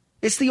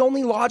 It's the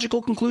only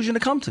logical conclusion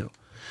to come to.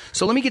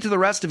 So let me get to the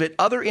rest of it.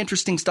 Other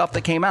interesting stuff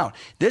that came out.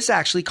 This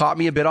actually caught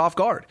me a bit off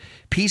guard.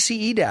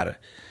 PCE data,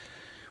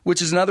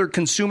 which is another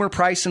consumer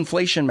price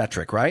inflation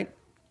metric, right?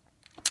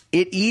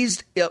 It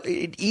eased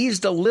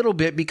a little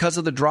bit because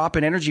of the drop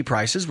in energy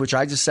prices, which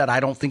I just said I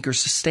don't think are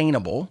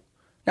sustainable.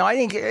 Now, I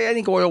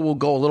think oil will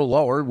go a little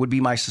lower, would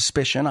be my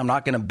suspicion. I'm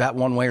not going to bet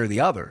one way or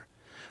the other.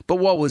 But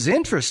what was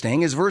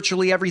interesting is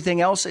virtually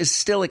everything else is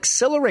still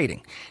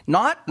accelerating,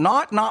 not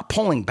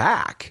pulling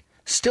back,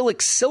 still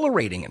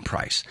accelerating in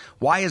price.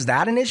 Why is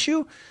that an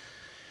issue?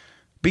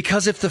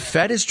 Because if the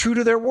Fed is true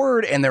to their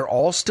word, and they're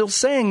all still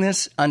saying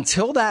this,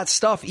 until that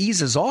stuff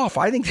eases off,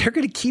 I think they're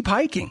going to keep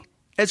hiking,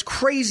 as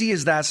crazy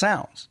as that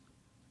sounds.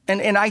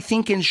 And I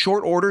think in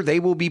short order, they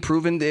will be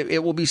proven,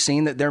 it will be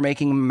seen that they're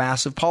making a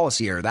massive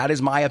policy error. That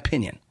is my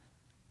opinion.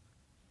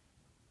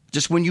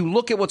 Just when you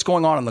look at what's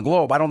going on in the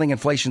globe, I don't think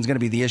inflation is going to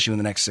be the issue in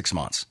the next 6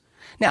 months.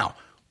 Now,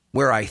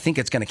 where I think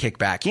it's going to kick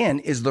back in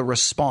is the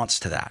response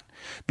to that.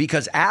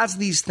 Because as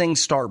these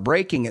things start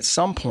breaking at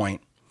some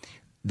point,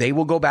 they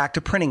will go back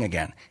to printing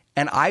again.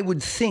 And I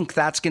would think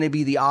that's going to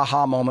be the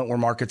aha moment where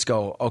markets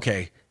go,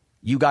 okay,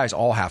 you guys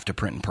all have to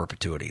print in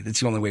perpetuity.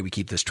 That's the only way we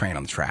keep this train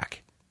on the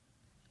track.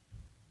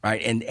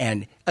 Right?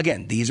 And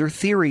again, these are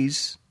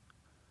theories.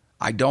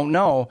 I don't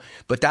know.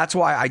 But that's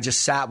why I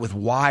just sat with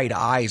wide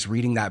eyes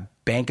reading that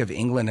Bank of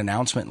England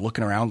announcement,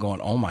 looking around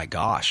going, oh my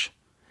gosh.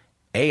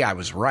 I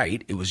was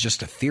right. It was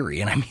just a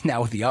theory. And I mean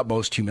that with the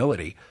utmost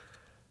humility.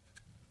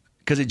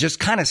 Because it just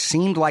kind of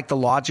seemed like the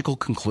logical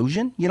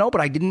conclusion,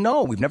 but I didn't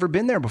know. We've never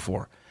been there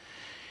before.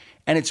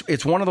 And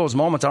it's one of those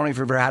moments, I don't know if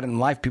you've ever had it in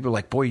life, people are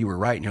like, boy, you were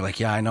right. And you're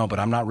like, yeah, I know, but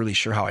I'm not really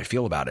sure how I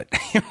feel about it.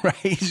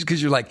 Right?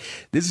 Because you're like,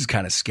 this is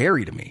kind of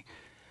scary to me.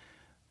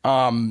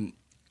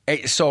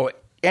 So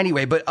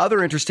anyway, but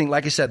other interesting,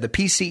 like I said, the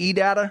PCE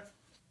data,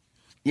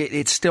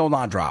 it's still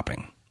not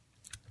dropping,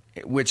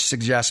 which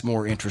suggests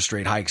more interest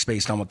rate hikes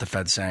based on what the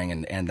Fed's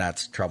saying, and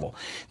that's trouble.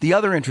 The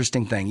other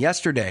interesting thing,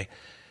 yesterday,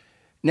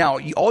 now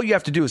all you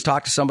have to do is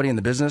talk to somebody in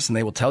the business and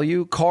they will tell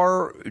you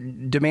car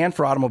demand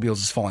for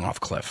automobiles is falling off a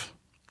cliff.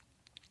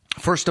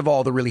 First of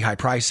all, the really high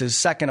prices.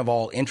 Second of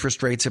all,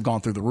 interest rates have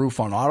gone through the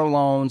roof on auto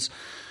loans.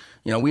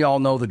 We all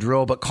know the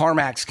drill, but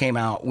CarMax came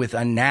out with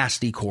a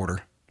nasty quarter.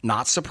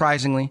 Not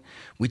surprisingly.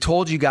 We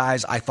told you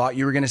guys, I thought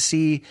you were going to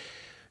see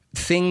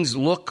things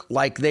look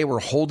like they were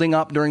holding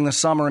up during the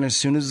summer. And as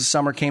soon as the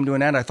summer came to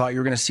an end, I thought you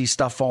were going to see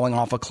stuff falling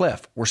off a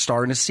cliff. We're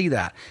starting to see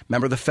that.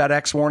 Remember the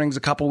FedEx warnings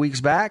a couple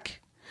weeks back?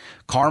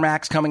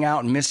 CarMax coming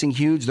out and missing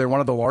huge. They're one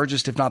of the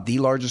largest, if not the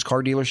largest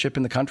car dealership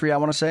in the country, I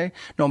want to say.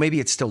 No, maybe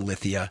it's still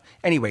Lithia.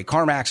 Anyway,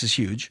 CarMax is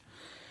huge.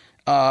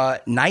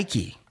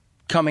 Nike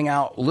coming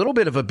out, a little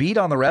bit of a beat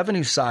on the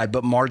revenue side,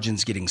 but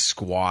margins getting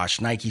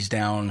squashed. Nike's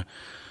down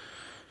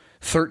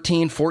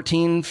 13,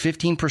 14,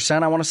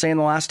 15%, I want to say, in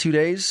the last 2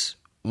 days.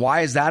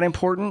 Why is that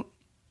important?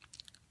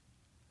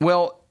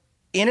 Well,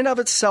 in and of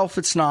itself,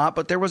 it's not,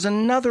 but there was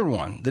another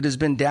one that has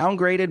been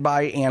downgraded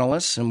by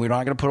analysts, and we're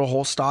not going to put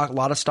a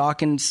lot of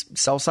stock in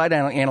sell-side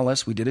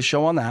analysts. We did a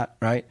show on that,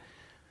 right?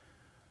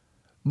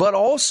 But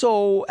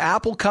also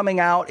Apple coming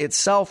out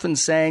itself and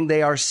saying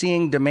they are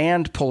seeing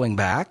demand pulling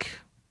back.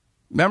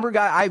 Remember,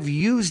 guy, I've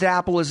used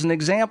Apple as an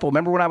example.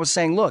 Remember when I was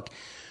saying, look,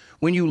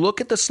 when you look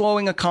at the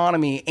slowing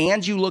economy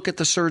and you look at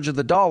the surge of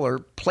the dollar,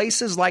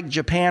 places like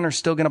Japan are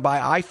still going to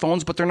buy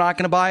iPhones, but they're not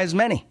going to buy as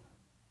many.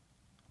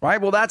 Right?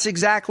 Well, that's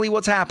exactly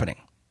what's happening.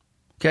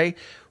 Okay.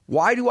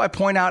 Why do I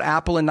point out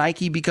Apple and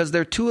Nike? Because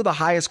they're two of the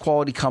highest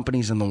quality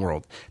companies in the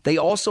world. They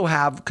also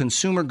have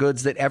consumer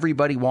goods that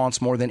everybody wants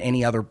more than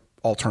any other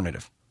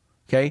alternative.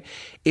 Okay.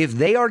 If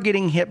they are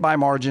getting hit by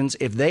margins,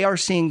 if they are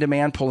seeing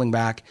demand pulling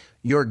back,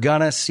 you're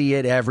going to see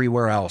it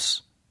everywhere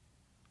else.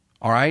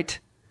 All right.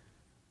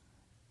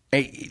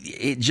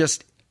 You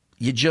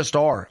just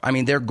are. I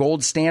mean, they're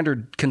gold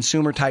standard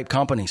consumer type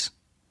companies,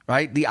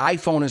 right? The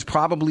iPhone is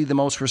probably the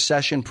most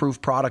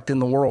recession-proof product in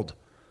the world,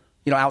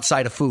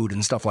 outside of food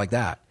and stuff like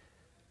that.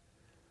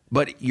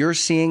 But you're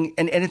seeing,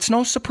 and it's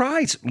no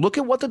surprise. Look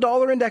at what the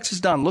dollar index has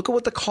done. Look at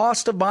what the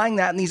cost of buying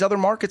that in these other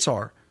markets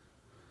are.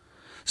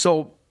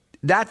 So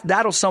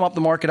that'll sum up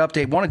the market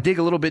update. Want to dig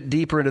a little bit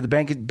deeper into the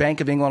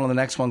Bank of England on the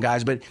next one,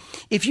 guys. But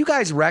if you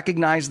guys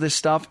recognize this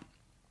stuff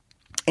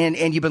and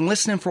you've been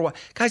listening for a while,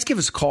 guys, give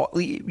us a call.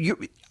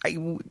 We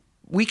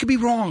could be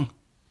wrong,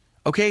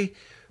 okay?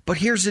 But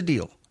here's the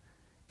deal.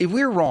 If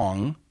we're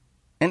wrong,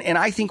 and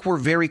I think we're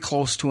very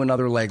close to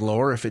another leg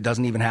lower if it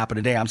doesn't even happen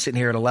today. I'm sitting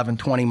here at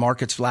 11:20.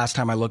 Markets, last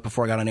time I looked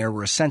before I got on air,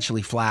 were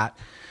essentially flat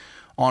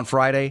on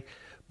Friday.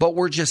 But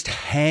we're just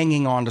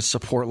hanging on to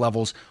support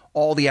levels.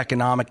 All the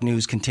economic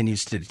news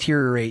continues to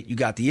deteriorate. You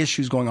got the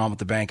issues going on with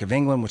the Bank of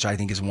England, which I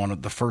think is one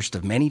of the first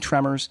of many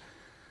tremors.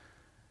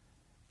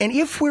 And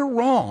if we're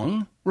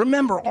wrong,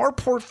 remember our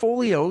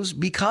portfolios,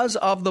 because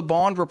of the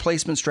bond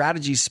replacement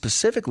strategies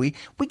specifically,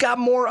 we got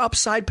more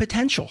upside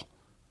potential.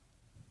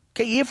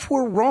 Okay, if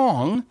we're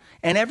wrong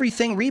and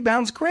everything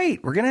rebounds,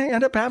 great. We're going to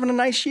end up having a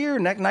nice year,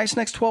 nice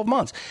next 12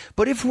 months.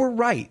 But if we're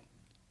right,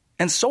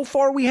 and so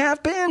far we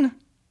have been,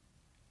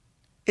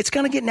 it's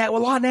going to get a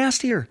lot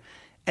nastier.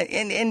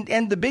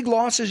 And the big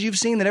losses you've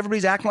seen that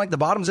everybody's acting like the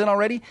bottom's in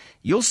already,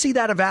 you'll see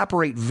that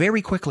evaporate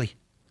very quickly.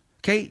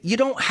 Okay, you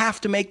don't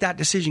have to make that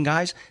decision,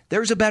 guys.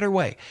 There's a better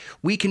way.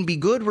 We can be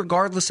good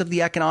regardless of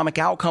the economic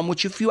outcome,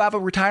 which if you have a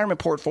retirement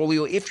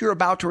portfolio, if you're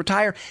about to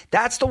retire,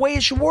 that's the way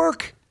it should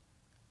work.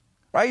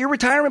 Right? Your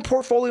retirement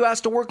portfolio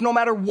has to work no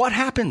matter what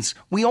happens.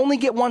 We only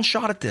get one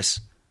shot at this.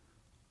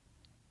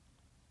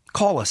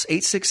 Call us,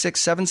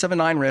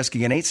 866-779-RISK.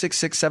 Again,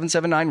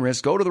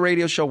 866-779-RISK. Go to the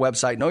radio show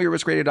website,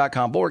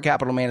 knowyourriskradio.com,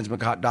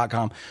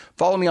 bulwarkcapitalmanagement.com.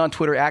 Follow me on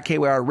Twitter, at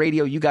KYR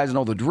Radio. You guys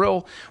know the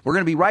drill. We're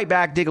going to be right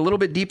back, dig a little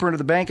bit deeper into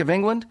the Bank of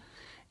England,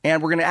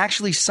 and we're going to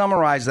actually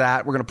summarize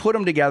that. We're going to put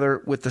them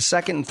together with the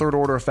second and third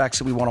order effects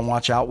that we want to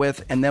watch out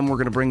with, and then we're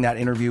going to bring that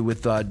interview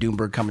with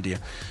Doomberg coming to you.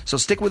 So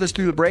stick with us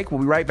through the break. We'll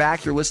be right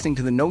back. You're listening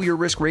to the Know Your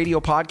Risk Radio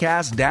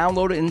podcast.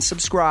 Download it and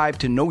subscribe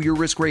to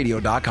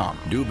knowyourriskradio.com.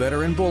 Do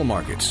better in bull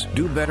markets.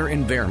 Do better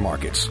in bear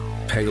markets.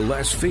 Pay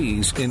less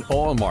fees in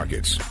all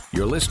markets.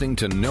 You're listening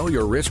to Know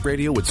Your Risk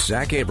Radio with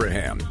Zach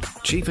Abraham,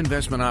 Chief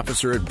Investment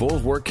Officer at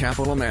Bulwark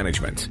Capital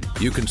Management.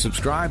 You can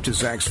subscribe to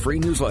Zach's free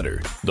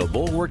newsletter, The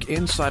Bulwark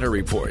Insider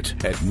Report,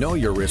 at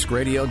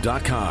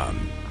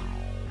knowyourriskradio.com.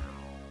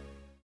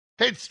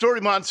 Hey, it's Story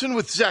Monson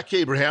with Zach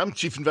Abraham,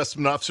 Chief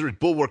Investment Officer at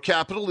Bulwark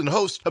Capital and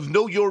host of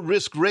Know Your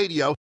Risk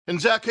Radio.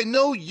 And Zach, I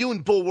know you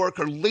and Bulwark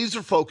are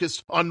laser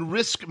focused on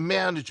risk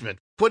management.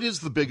 What is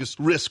the biggest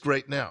risk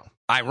right now?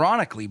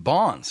 Ironically,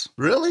 bonds.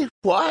 Really?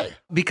 Why?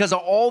 Because of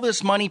all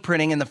this money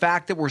printing and the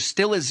fact that we're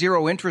still at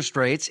zero interest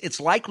rates, it's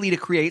likely to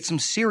create some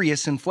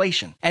serious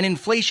inflation. And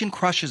inflation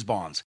crushes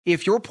bonds.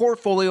 If your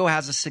portfolio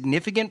has a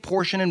significant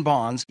portion in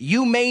bonds,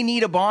 you may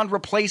need a bond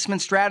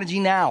replacement strategy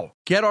now.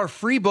 Get our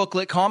free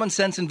booklet, Common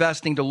Sense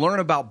Investing, to learn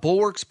about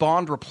Bulwark's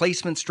bond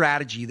replacement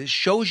strategy that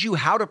shows you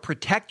how to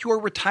protect your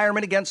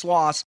retirement against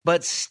loss,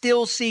 but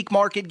still seek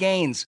market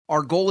gains.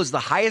 Our goal is the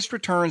highest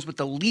returns with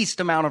the least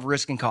amount of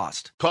risk and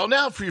cost. Call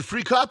now for your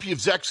free copy of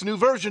Zach's new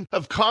version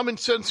of Common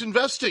Sense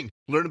Investing.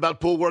 Learn about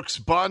Bulwark's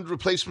bond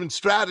replacement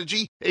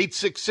strategy,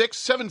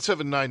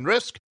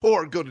 866-779-RISK,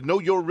 or go to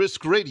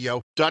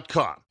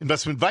knowyourriskradio.com.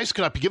 Investment advice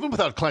cannot be given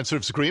without a client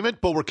service agreement.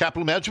 Bulwark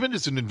Capital Management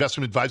is an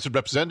investment advisor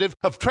representative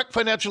of Trek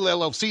Financial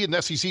LLC, an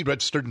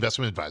SEC-registered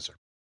investment advisor.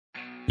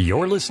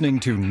 You're listening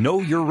to Know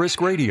Your Risk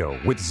Radio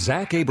with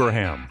Zach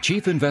Abraham,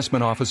 Chief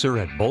Investment Officer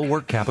at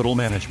Bulwark Capital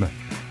Management.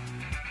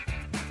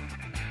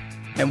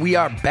 And we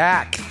are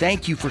back.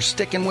 Thank you for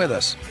sticking with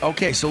us.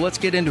 Okay, so let's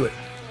get into it.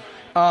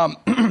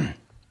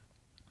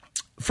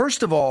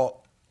 First of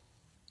all,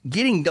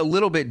 getting a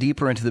little bit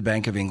deeper into the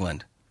Bank of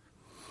England.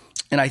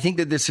 And I think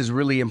that this is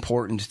really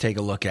important to take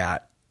a look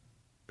at.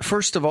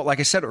 First of all, like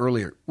I said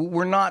earlier,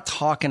 we're not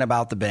talking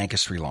about the Bank of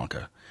Sri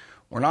Lanka.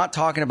 We're not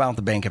talking about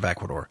the Bank of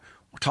Ecuador.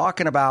 We're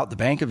talking about the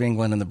Bank of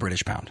England and the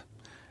British pound.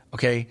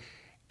 Okay?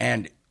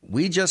 And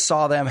we just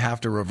saw them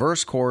have to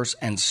reverse course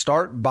and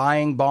start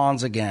buying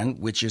bonds again,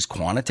 which is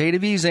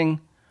quantitative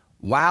easing,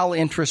 while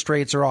interest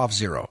rates are off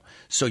zero.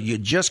 So you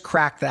just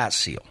crack that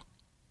seal.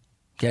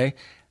 Okay?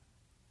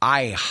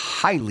 I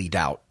highly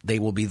doubt they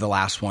will be the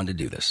last one to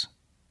do this.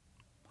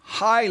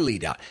 Highly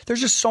doubt.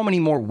 There's just so many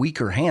more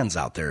weaker hands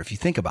out there if you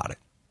think about it,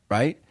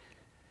 right?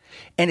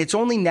 And it's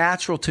only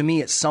natural to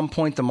me at some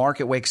point the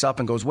market wakes up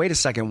and goes, wait a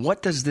second,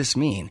 what does this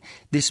mean?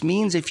 This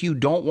means if you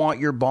don't want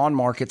your bond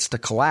markets to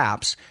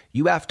collapse,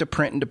 you have to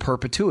print into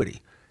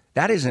perpetuity.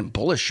 That isn't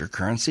bullish your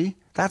currency.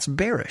 That's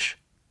bearish.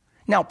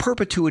 Now,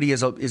 perpetuity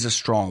is a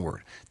strong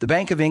word. The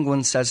Bank of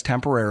England says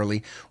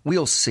temporarily,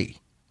 we'll see.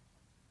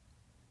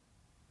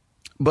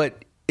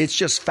 But it's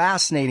just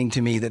fascinating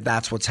to me that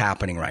that's what's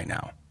happening right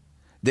now,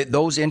 that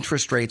those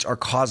interest rates are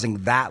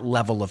causing that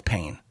level of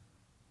pain.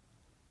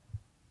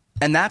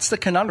 And that's the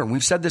conundrum.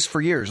 We've said this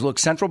for years. Look,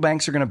 central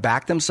banks are going to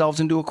back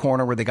themselves into a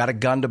corner where they got a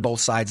gun to both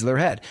sides of their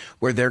head,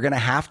 where they're going to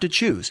have to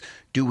choose.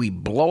 Do we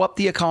blow up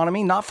the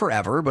economy? Not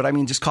forever, but I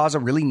mean, just cause a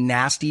really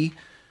nasty,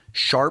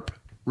 sharp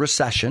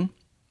recession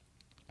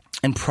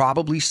and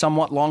probably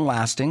somewhat long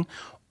lasting.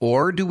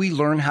 Or do we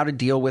learn how to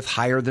deal with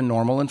higher than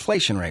normal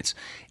inflation rates?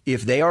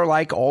 If they are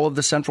like all of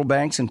the central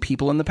banks and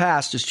people in the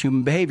past, just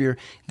human behavior,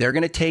 they're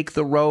going to take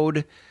the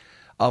road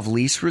of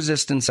least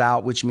resistance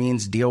out, which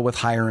means deal with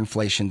higher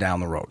inflation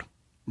down the road.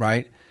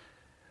 Right.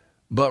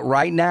 But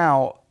right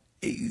now,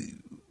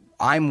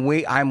 I'm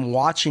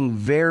watching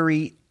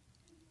very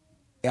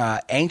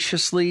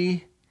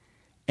anxiously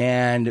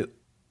and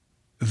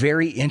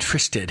very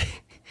interested.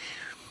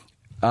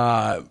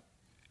 I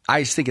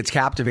just think it's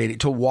captivating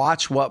to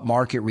watch what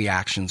market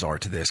reactions are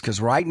to this, because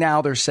right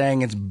now they're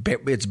saying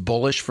it's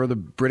bullish for the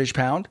British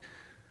pound.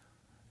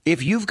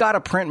 If you've got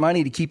to print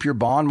money to keep your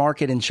bond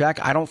market in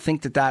check, I don't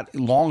think that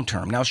long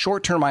term. Now,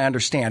 short term, I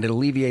understand it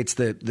alleviates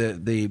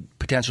the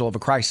potential of a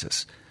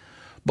crisis,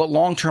 but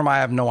long term, I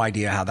have no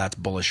idea how that's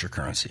bullish your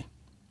currency.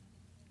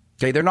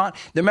 Okay,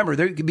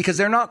 because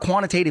they're not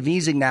quantitative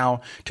easing now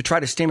to try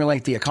to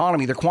stimulate the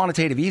economy. They're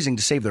quantitative easing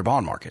to save their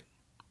bond market.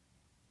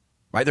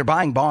 Right? They're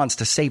buying bonds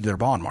to save their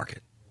bond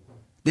market.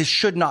 This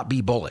should not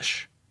be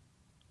bullish.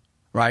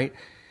 Right?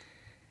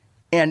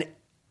 And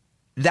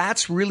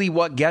that's really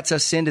what gets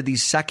us into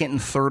these second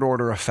and third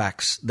order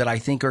effects that I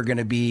think are going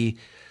to be,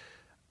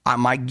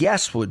 my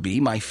guess would be,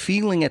 my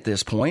feeling at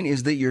this point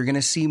is that you're going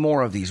to see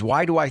more of these.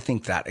 Why do I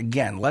think that?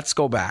 Again, let's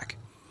go back.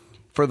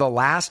 For the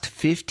last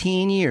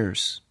 15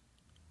 years,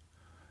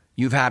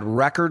 you've had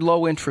record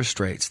low interest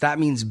rates. That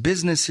means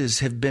businesses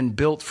have been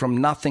built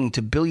from nothing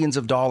to billions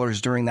of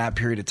dollars during that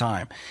period of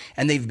time.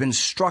 And they've been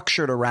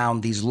structured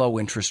around these low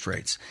interest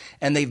rates.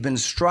 And they've been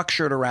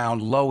structured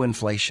around low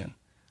inflation,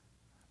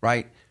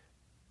 right?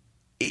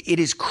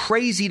 It is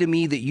crazy to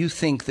me that you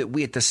think that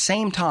we, at the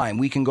same time,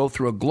 we can go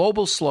through a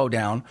global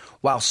slowdown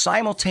while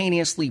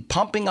simultaneously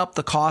pumping up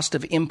the cost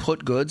of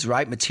input goods,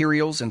 right?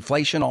 Materials,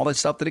 inflation, all that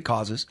stuff that it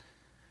causes.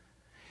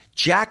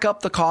 Jack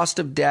up the cost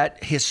of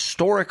debt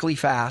historically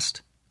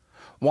fast.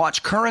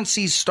 Watch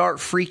currencies start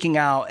freaking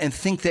out and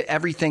think that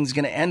everything's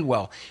going to end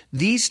well.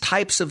 These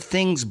types of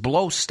things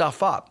blow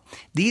stuff up.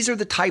 These are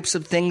the types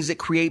of things that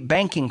create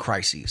banking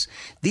crises.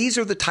 These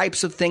are the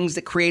types of things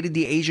that created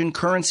the Asian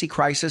currency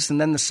crisis and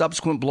then the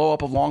subsequent blow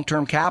up of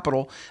long-term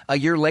capital a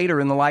year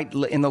later in the late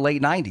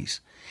 90s.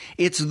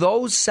 It's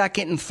those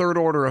second and third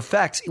order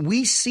effects.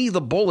 We see the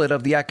bullet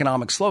of the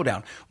economic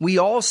slowdown. We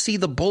all see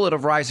the bullet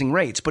of rising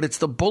rates, but it's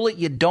the bullet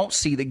you don't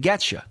see that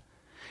gets you.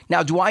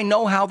 Now, do I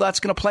know how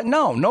that's going to play?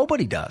 No,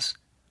 nobody does.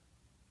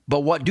 But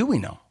what do we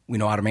know? We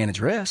know how to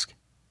manage risk,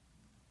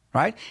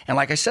 right? And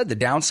like I said, the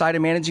downside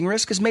of managing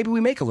risk is maybe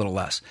we make a little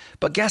less.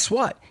 But guess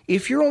what?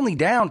 If you're only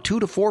down 2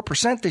 to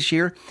 4% this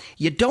year,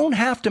 you don't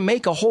have to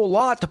make a whole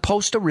lot to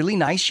post a really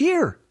nice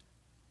year.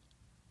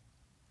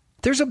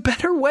 There's a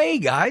better way,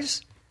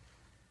 guys.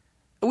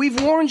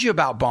 We've warned you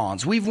about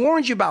bonds. We've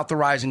warned you about the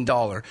rising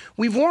dollar.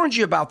 We've warned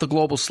you about the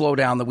global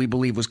slowdown that we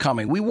believe was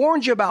coming. We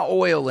warned you about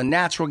oil and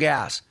natural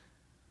gas.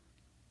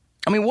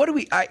 I mean,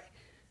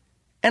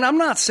 and I'm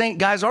not saying,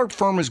 guys, our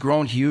firm has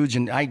grown huge,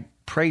 and I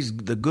praise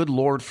the good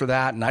Lord for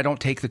that, and I don't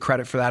take the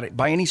credit for that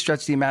by any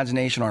stretch of the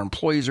imagination. Our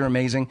employees are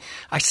amazing.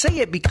 I say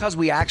it because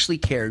we actually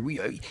care.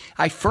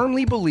 I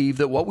firmly believe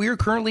that what we are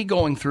currently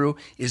going through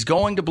is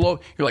going to blow.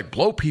 You're like,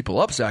 blow people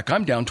up, Zach.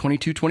 I'm down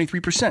 22,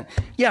 23%.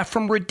 Yeah,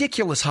 from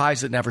ridiculous highs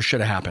that never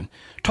should have happened.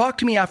 Talk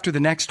to me after the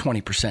next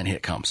 20%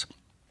 hit comes.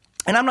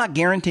 And I'm not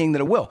guaranteeing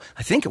that it will.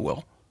 I think it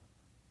will.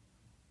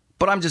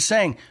 But I'm just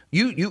saying,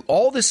 you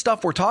all this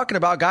stuff we're talking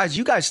about, guys,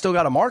 you guys still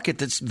got a market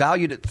that's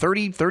valued at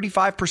 30,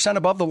 35%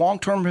 above the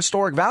long-term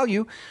historic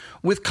value,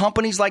 with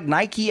companies like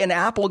Nike and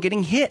Apple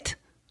getting hit.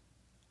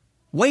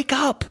 Wake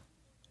up.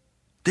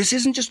 This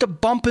isn't just a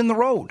bump in the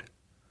road.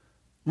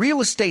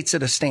 Real estate's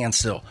at a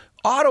standstill.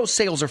 Auto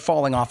sales are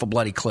falling off a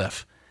bloody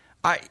cliff.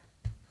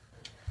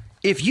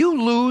 If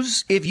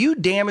you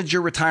damage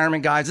your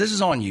retirement, guys, this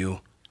is on you.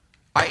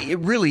 It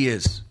really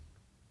is.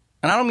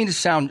 And I don't mean to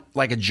sound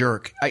like a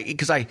jerk,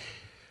 because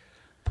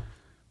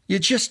you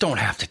just don't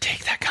have to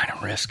take that kind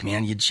of risk,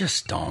 man. You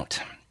just don't.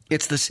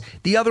 It's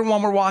the other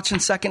one we're watching,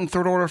 second and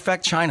third order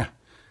effect, China.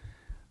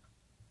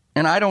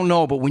 And I don't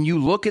know, but when you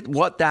look at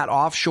what that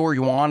offshore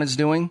yuan is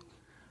doing,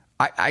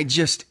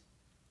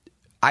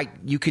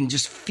 you can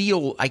just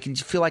feel, I can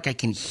feel like I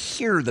can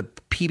hear the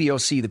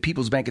PBOC, the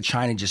People's Bank of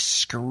China, just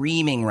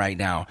screaming right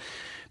now.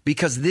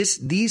 Because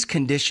these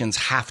conditions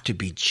have to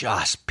be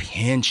just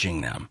pinching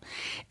them.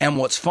 And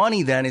what's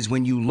funny then is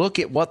when you look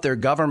at what their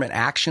government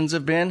actions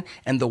have been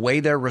and the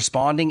way they're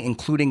responding,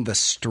 including the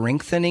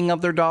strengthening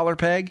of their dollar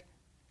peg,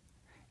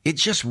 it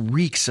just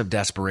reeks of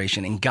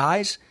desperation. And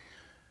guys,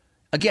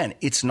 again,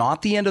 it's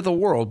not the end of the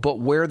world, but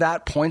where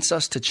that points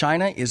us to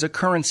China is a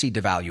currency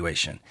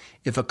devaluation.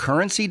 If a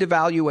currency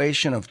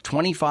devaluation of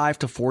 25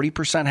 to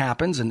 40%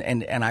 happens, and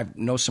I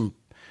know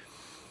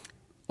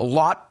a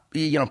lot,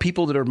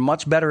 people that are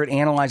much better at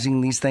analyzing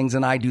these things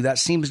than I do, that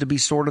seems to be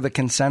sort of the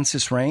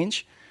consensus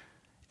range.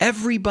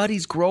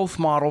 Everybody's growth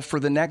model for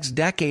the next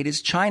decade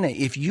is China.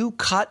 If you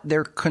cut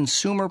their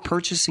consumer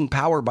purchasing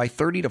power by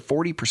 30 to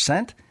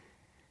 40%,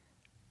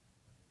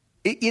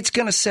 it's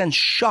going to send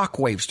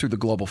shockwaves through the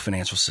global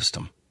financial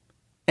system.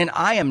 And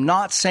I am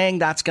not saying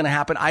that's going to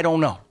happen. I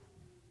don't know.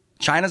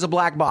 China's a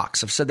black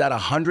box. I've said that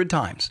 100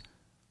 times.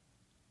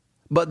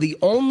 But the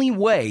only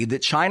way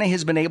that China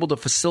has been able to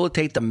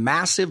facilitate the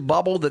massive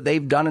bubble that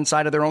they've done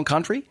inside of their own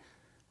country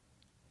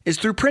is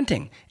through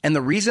printing. And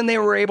the reason they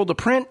were able to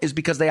print is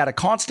because they had a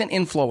constant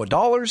inflow of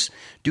dollars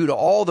due to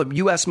all the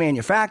U.S.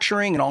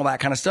 manufacturing and all that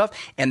kind of stuff.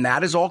 And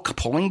that is all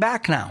pulling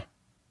back now.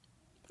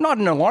 Not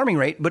an alarming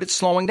rate, but it's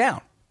slowing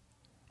down.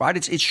 Right?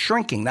 It's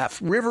shrinking. That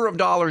river of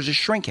dollars is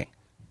shrinking.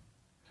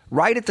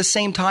 Right at the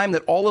same time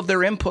that all of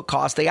their input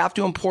costs, they have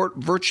to import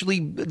virtually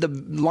the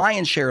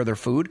lion's share of their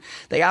food.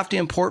 They have to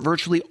import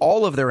virtually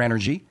all of their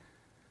energy.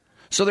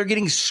 So they're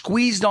getting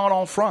squeezed on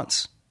all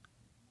fronts.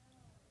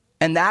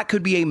 And that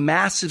could be a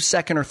massive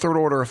second or third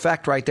order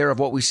effect right there of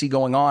what we see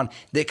going on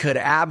that could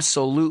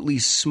absolutely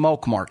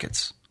smoke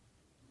markets.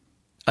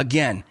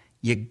 Again,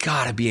 you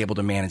got to be able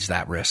to manage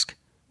that risk.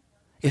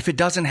 If it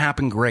doesn't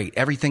happen, great.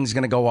 Everything's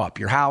going to go up.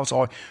 Your house,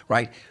 all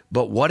right.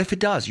 But what if it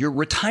does? Your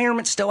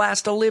retirement still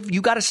has to live.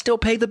 You got to still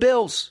pay the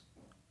bills.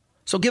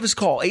 So give us a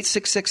call,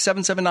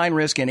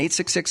 866-779-RISK and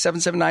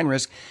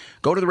 866-779-RISK.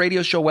 Go to the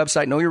radio show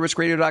website,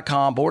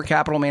 knowyourriskradio.com,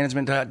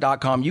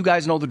 bulwarkcapitalmanagement.com. You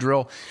guys know the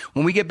drill.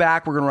 When we get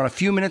back, we're going to run a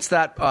few minutes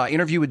that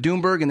interview with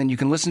Doomberg, and then you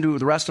can listen to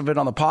the rest of it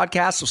on the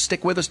podcast. So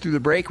stick with us through the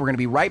break. We're going to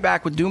be right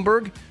back with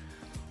Doomberg.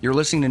 You're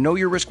listening to Know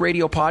Your Risk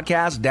Radio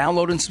podcast.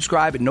 Download and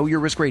subscribe at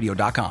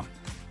knowyourriskradio.com.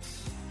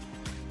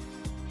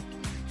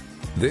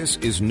 This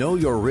is Know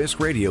Your Risk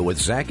Radio with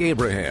Zach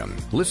Abraham.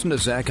 Listen to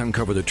Zach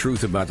uncover the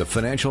truth about the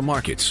financial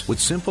markets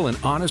with simple and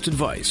honest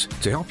advice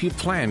to help you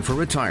plan for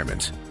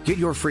retirement. Get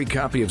your free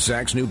copy of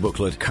Zach's new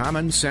booklet,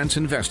 Common Sense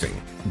Investing.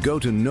 Go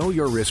to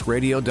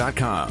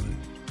knowyourriskradio.com.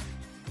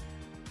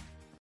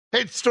 Hey,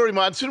 it's Story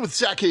Monson with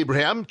Zach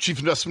Abraham, Chief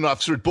Investment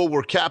Officer at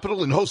Bulwark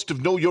Capital and host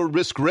of Know Your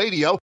Risk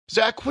Radio.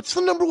 Zach, what's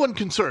the number one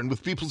concern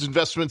with people's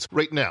investments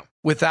right now?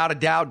 Without a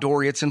doubt,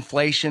 Dory, it's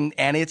inflation,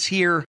 and it's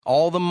here.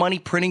 All the money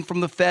printing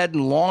from the Fed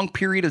and long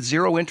period of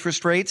zero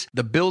interest rates,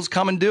 the bills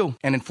come and due,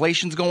 and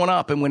inflation's going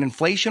up. And when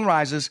inflation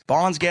rises,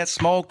 bonds get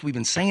smoked. We've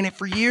been saying it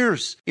for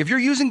years. If you're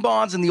using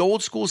bonds in the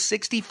old school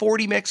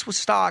 60-40 mix with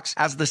stocks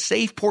as the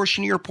safe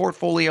portion of your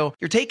portfolio,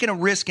 you're taking a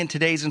risk in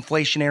today's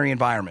inflationary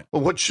environment.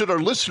 Well, what should our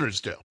listeners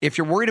do? If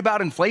you're worried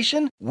about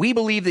inflation, we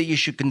believe that you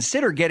should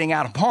consider getting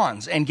out of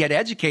bonds and get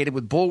educated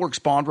with Bulwark's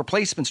bond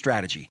replacement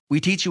strategy. We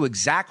teach you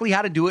exactly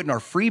how to do it in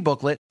our free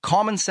booklet,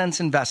 Common Sense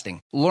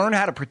Investing. Learn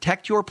how to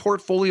protect your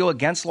portfolio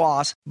against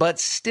loss, but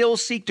still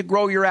seek to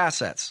grow your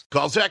assets.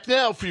 Call Zach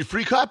now for your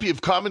free copy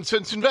of Common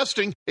Sense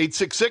Investing,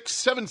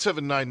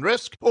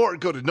 866-779-RISK, or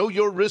go to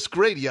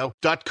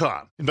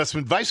knowyourriskradio.com.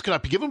 Investment advice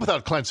cannot be given without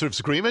a client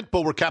service agreement.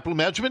 Bulwark Capital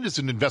Management is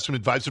an investment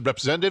advisor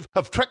representative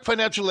of Trek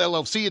Financial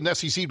LLC, an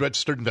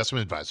SEC-registered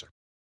investment advisor.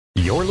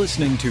 You're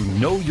listening to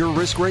Know Your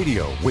Risk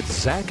Radio with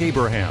Zach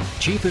Abraham,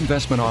 Chief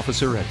Investment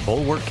Officer at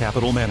Bulwark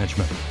Capital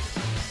Management.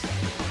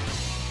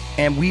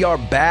 And we are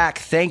back.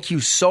 Thank you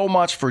so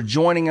much for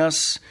joining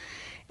us.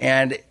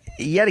 And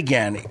yet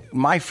again,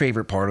 my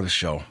favorite part of the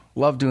show.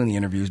 Love doing the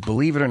interviews.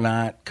 Believe it or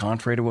not,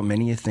 contrary to what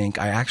many of you think,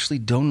 I actually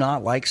do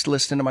not like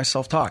listening to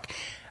myself talk.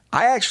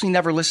 I actually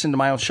never listen to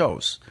my own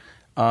shows.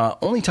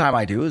 Only time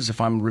I do is if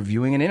I'm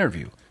reviewing an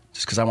interview,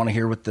 just because I want to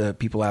hear what the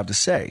people have to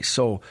say.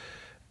 So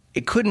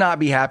it could not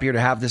be happier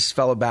to have this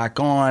fellow back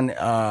on.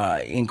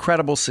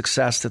 Incredible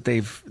success that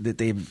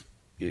they've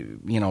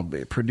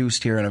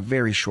produced here in a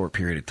very short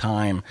period of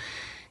time.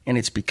 And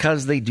it's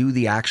because they do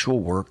the actual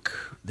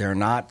work. They're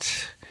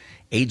not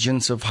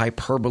agents of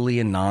hyperbole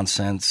and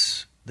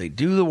nonsense. They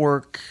do the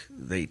work.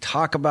 They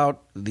talk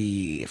about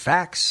the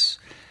facts,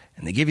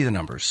 and they give you the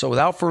numbers. So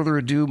without further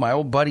ado, my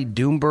old buddy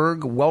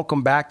Doomberg,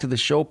 welcome back to the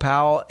show,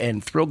 pal,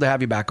 and thrilled to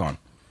have you back on.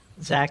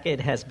 Zach, it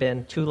has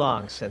been too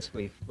long since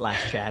we've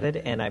last chatted,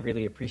 and I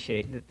really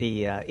appreciate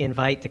the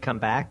invite to come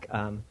back.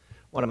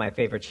 One of my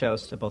favorite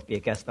shows to both be a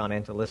guest on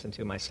and to listen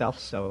to myself.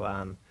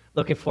 So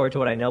looking forward to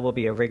what I know will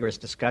be a rigorous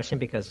discussion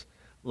because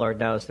Lord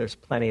knows there's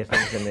plenty of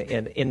things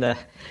in the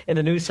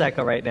news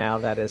cycle right now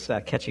that is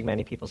catching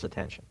many people's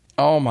attention.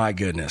 Oh my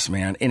goodness,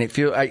 man! And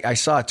I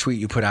saw a tweet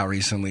you put out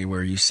recently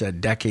where you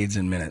said decades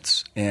and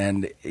minutes,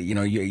 and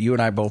you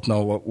and I both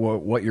know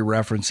what you're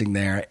referencing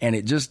there, and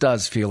it just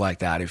does feel like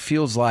that. It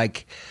feels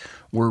like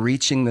we're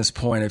reaching this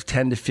point of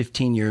 10 to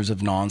 15 years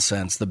of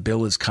nonsense. The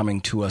bill is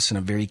coming to us in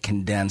a very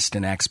condensed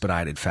and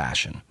expedited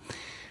fashion,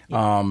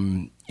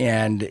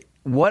 and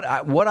what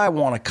I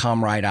want to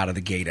come right out of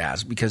the gate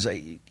as, because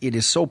it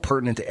is so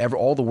pertinent to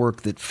all the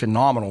work,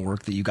 phenomenal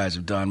work that you guys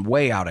have done,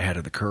 way out ahead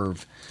of the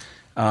curve.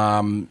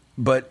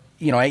 But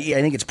I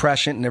think it's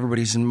prescient and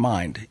everybody's in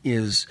mind,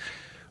 is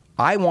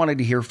I wanted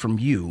to hear from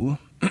you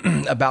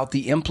about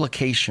the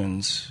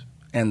implications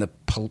and the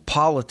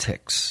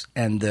politics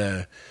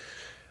and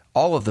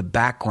all of the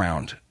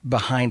background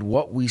behind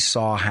what we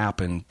saw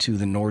happen to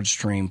the Nord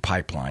Stream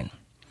pipeline.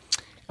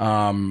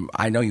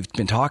 I know you've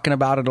been talking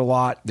about it a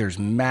lot. There's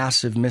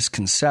massive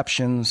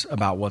misconceptions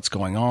about what's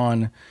going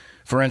on.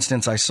 For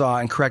instance, I saw,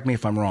 and correct me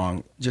if I'm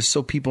wrong, just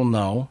so people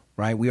know,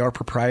 right? We are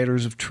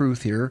proprietors of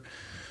truth here,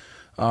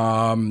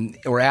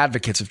 or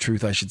advocates of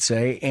truth, I should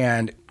say.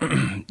 And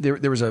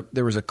there was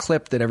a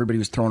clip that everybody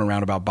was throwing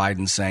around about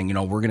Biden saying, you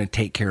know, we're going to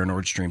take care of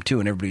Nord Stream 2.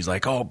 And everybody's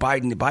like, oh, the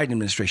Biden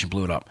administration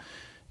blew it up.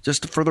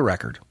 Just for the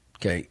record,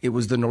 okay, it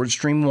was the Nord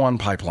Stream 1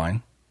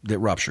 pipeline that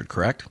ruptured,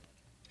 correct?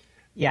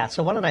 Yeah,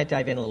 so why don't I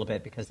dive in a little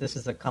bit, because this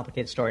is a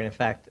complicated story. And in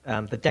fact,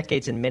 the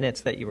Decades in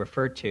Minutes that you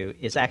referred to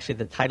is actually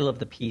the title of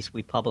the piece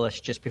we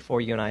published just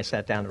before you and I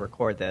sat down to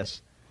record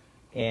this.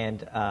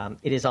 And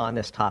it is on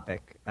this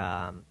topic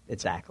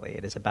exactly.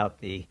 It is about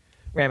the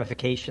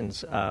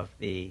ramifications of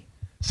the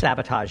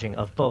sabotaging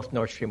of both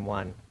Nord Stream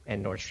 1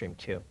 and Nord Stream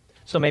 2.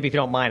 So maybe if you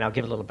don't mind, I'll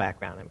give a little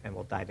background and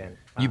we'll dive in.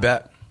 You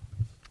bet.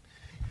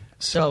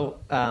 So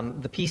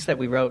the piece that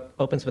we wrote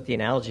opens with the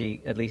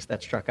analogy, at least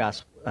that struck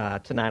us,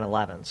 to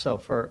 9/11. So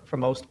for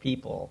most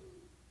people,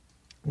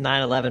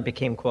 9/11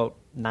 became, quote,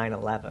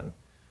 9/11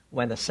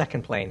 when the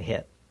second plane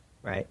hit,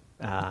 right?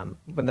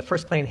 When the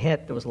first plane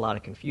hit, there was a lot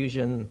of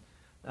confusion.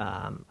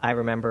 I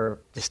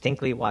remember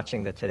distinctly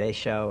watching the Today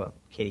Show,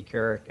 Katie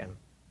Couric and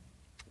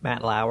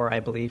Matt Lauer,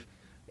 I believe,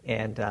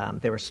 and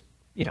there was,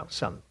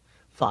 some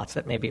thoughts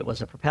that maybe it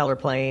was a propeller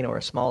plane or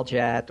a small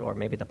jet, or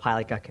maybe the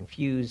pilot got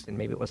confused and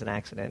maybe it was an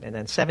accident. And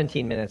then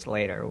 17 minutes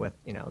later, with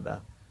the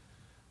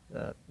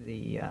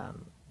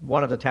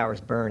one of the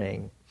towers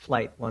burning,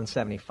 Flight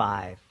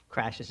 175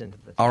 crashes into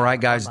the tower. All right,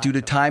 guys, due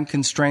to time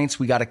constraints,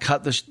 we got to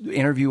cut this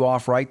interview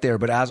off right there.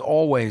 But as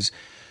always,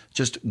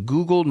 just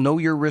Google Know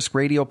Your Risk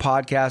Radio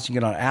podcast. You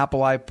can get on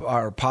Apple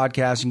or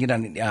podcast. You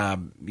can get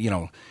on,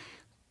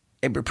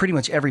 pretty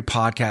much every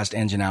podcast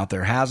engine out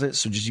there has it.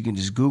 So you can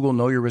just Google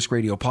Know Your Risk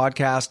Radio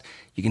podcast.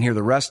 You can hear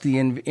the rest of the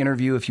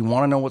interview. If you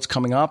want to know what's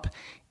coming up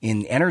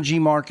in energy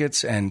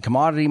markets and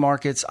commodity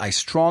markets, I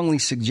strongly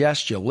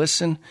suggest you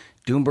listen.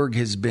 Doomberg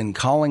has been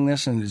calling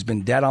this and has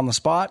been dead on the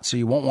spot, so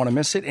you won't want to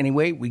miss it.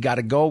 Anyway, we got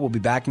to go. We'll be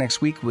back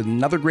next week with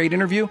another great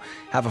interview.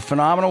 Have a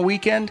phenomenal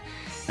weekend,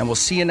 and we'll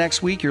see you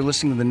next week. You're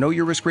listening to the Know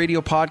Your Risk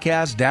Radio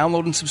podcast.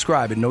 Download and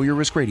subscribe at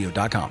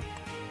knowyourriskradio.com.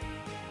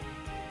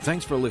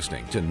 Thanks for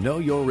listening to Know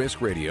Your Risk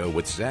Radio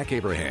with Zach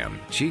Abraham,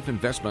 Chief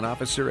Investment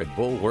Officer at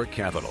Bulwark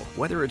Capital.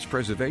 Whether it's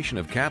preservation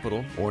of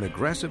capital or an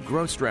aggressive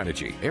growth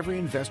strategy, every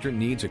investor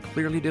needs a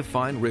clearly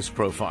defined risk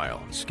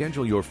profile.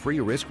 Schedule your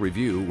free risk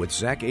review with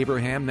Zach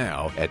Abraham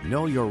now at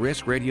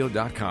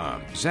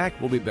knowyourriskradio.com.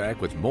 Zach will be back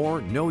with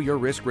more Know Your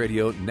Risk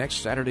Radio next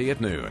Saturday at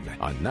noon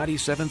on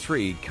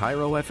 97.3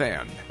 Cairo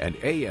FM and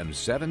AM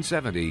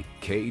 770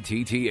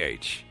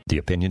 KTTH. The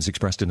opinions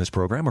expressed in this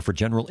program are for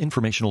general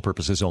informational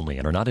purposes only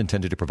and are not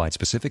intended to provide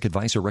specific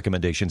advice or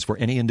recommendations for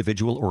any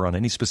individual or on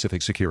any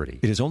specific security.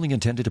 It is only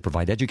intended to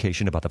provide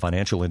education about the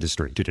financial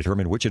industry. To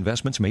determine which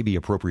investments may be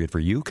appropriate for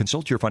you,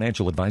 consult your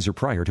financial advisor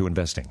prior to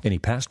investing. Any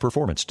past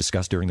performance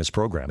discussed during this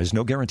program is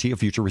no guarantee of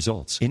future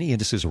results. Any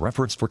indices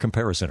referenced for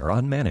comparison are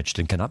unmanaged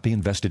and cannot be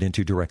invested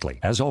into directly.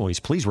 As always,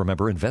 please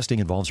remember investing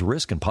involves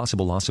risk and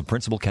possible loss of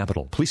principal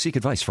capital. Please seek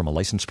advice from a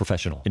licensed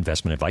professional.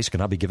 Investment advice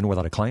cannot be given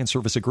without a client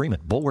service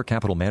agreement. Bulwark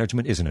Capital Management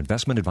is an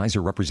investment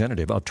advisor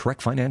representative of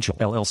Trek Financial,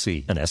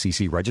 LLC, an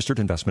SEC-registered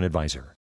investment advisor.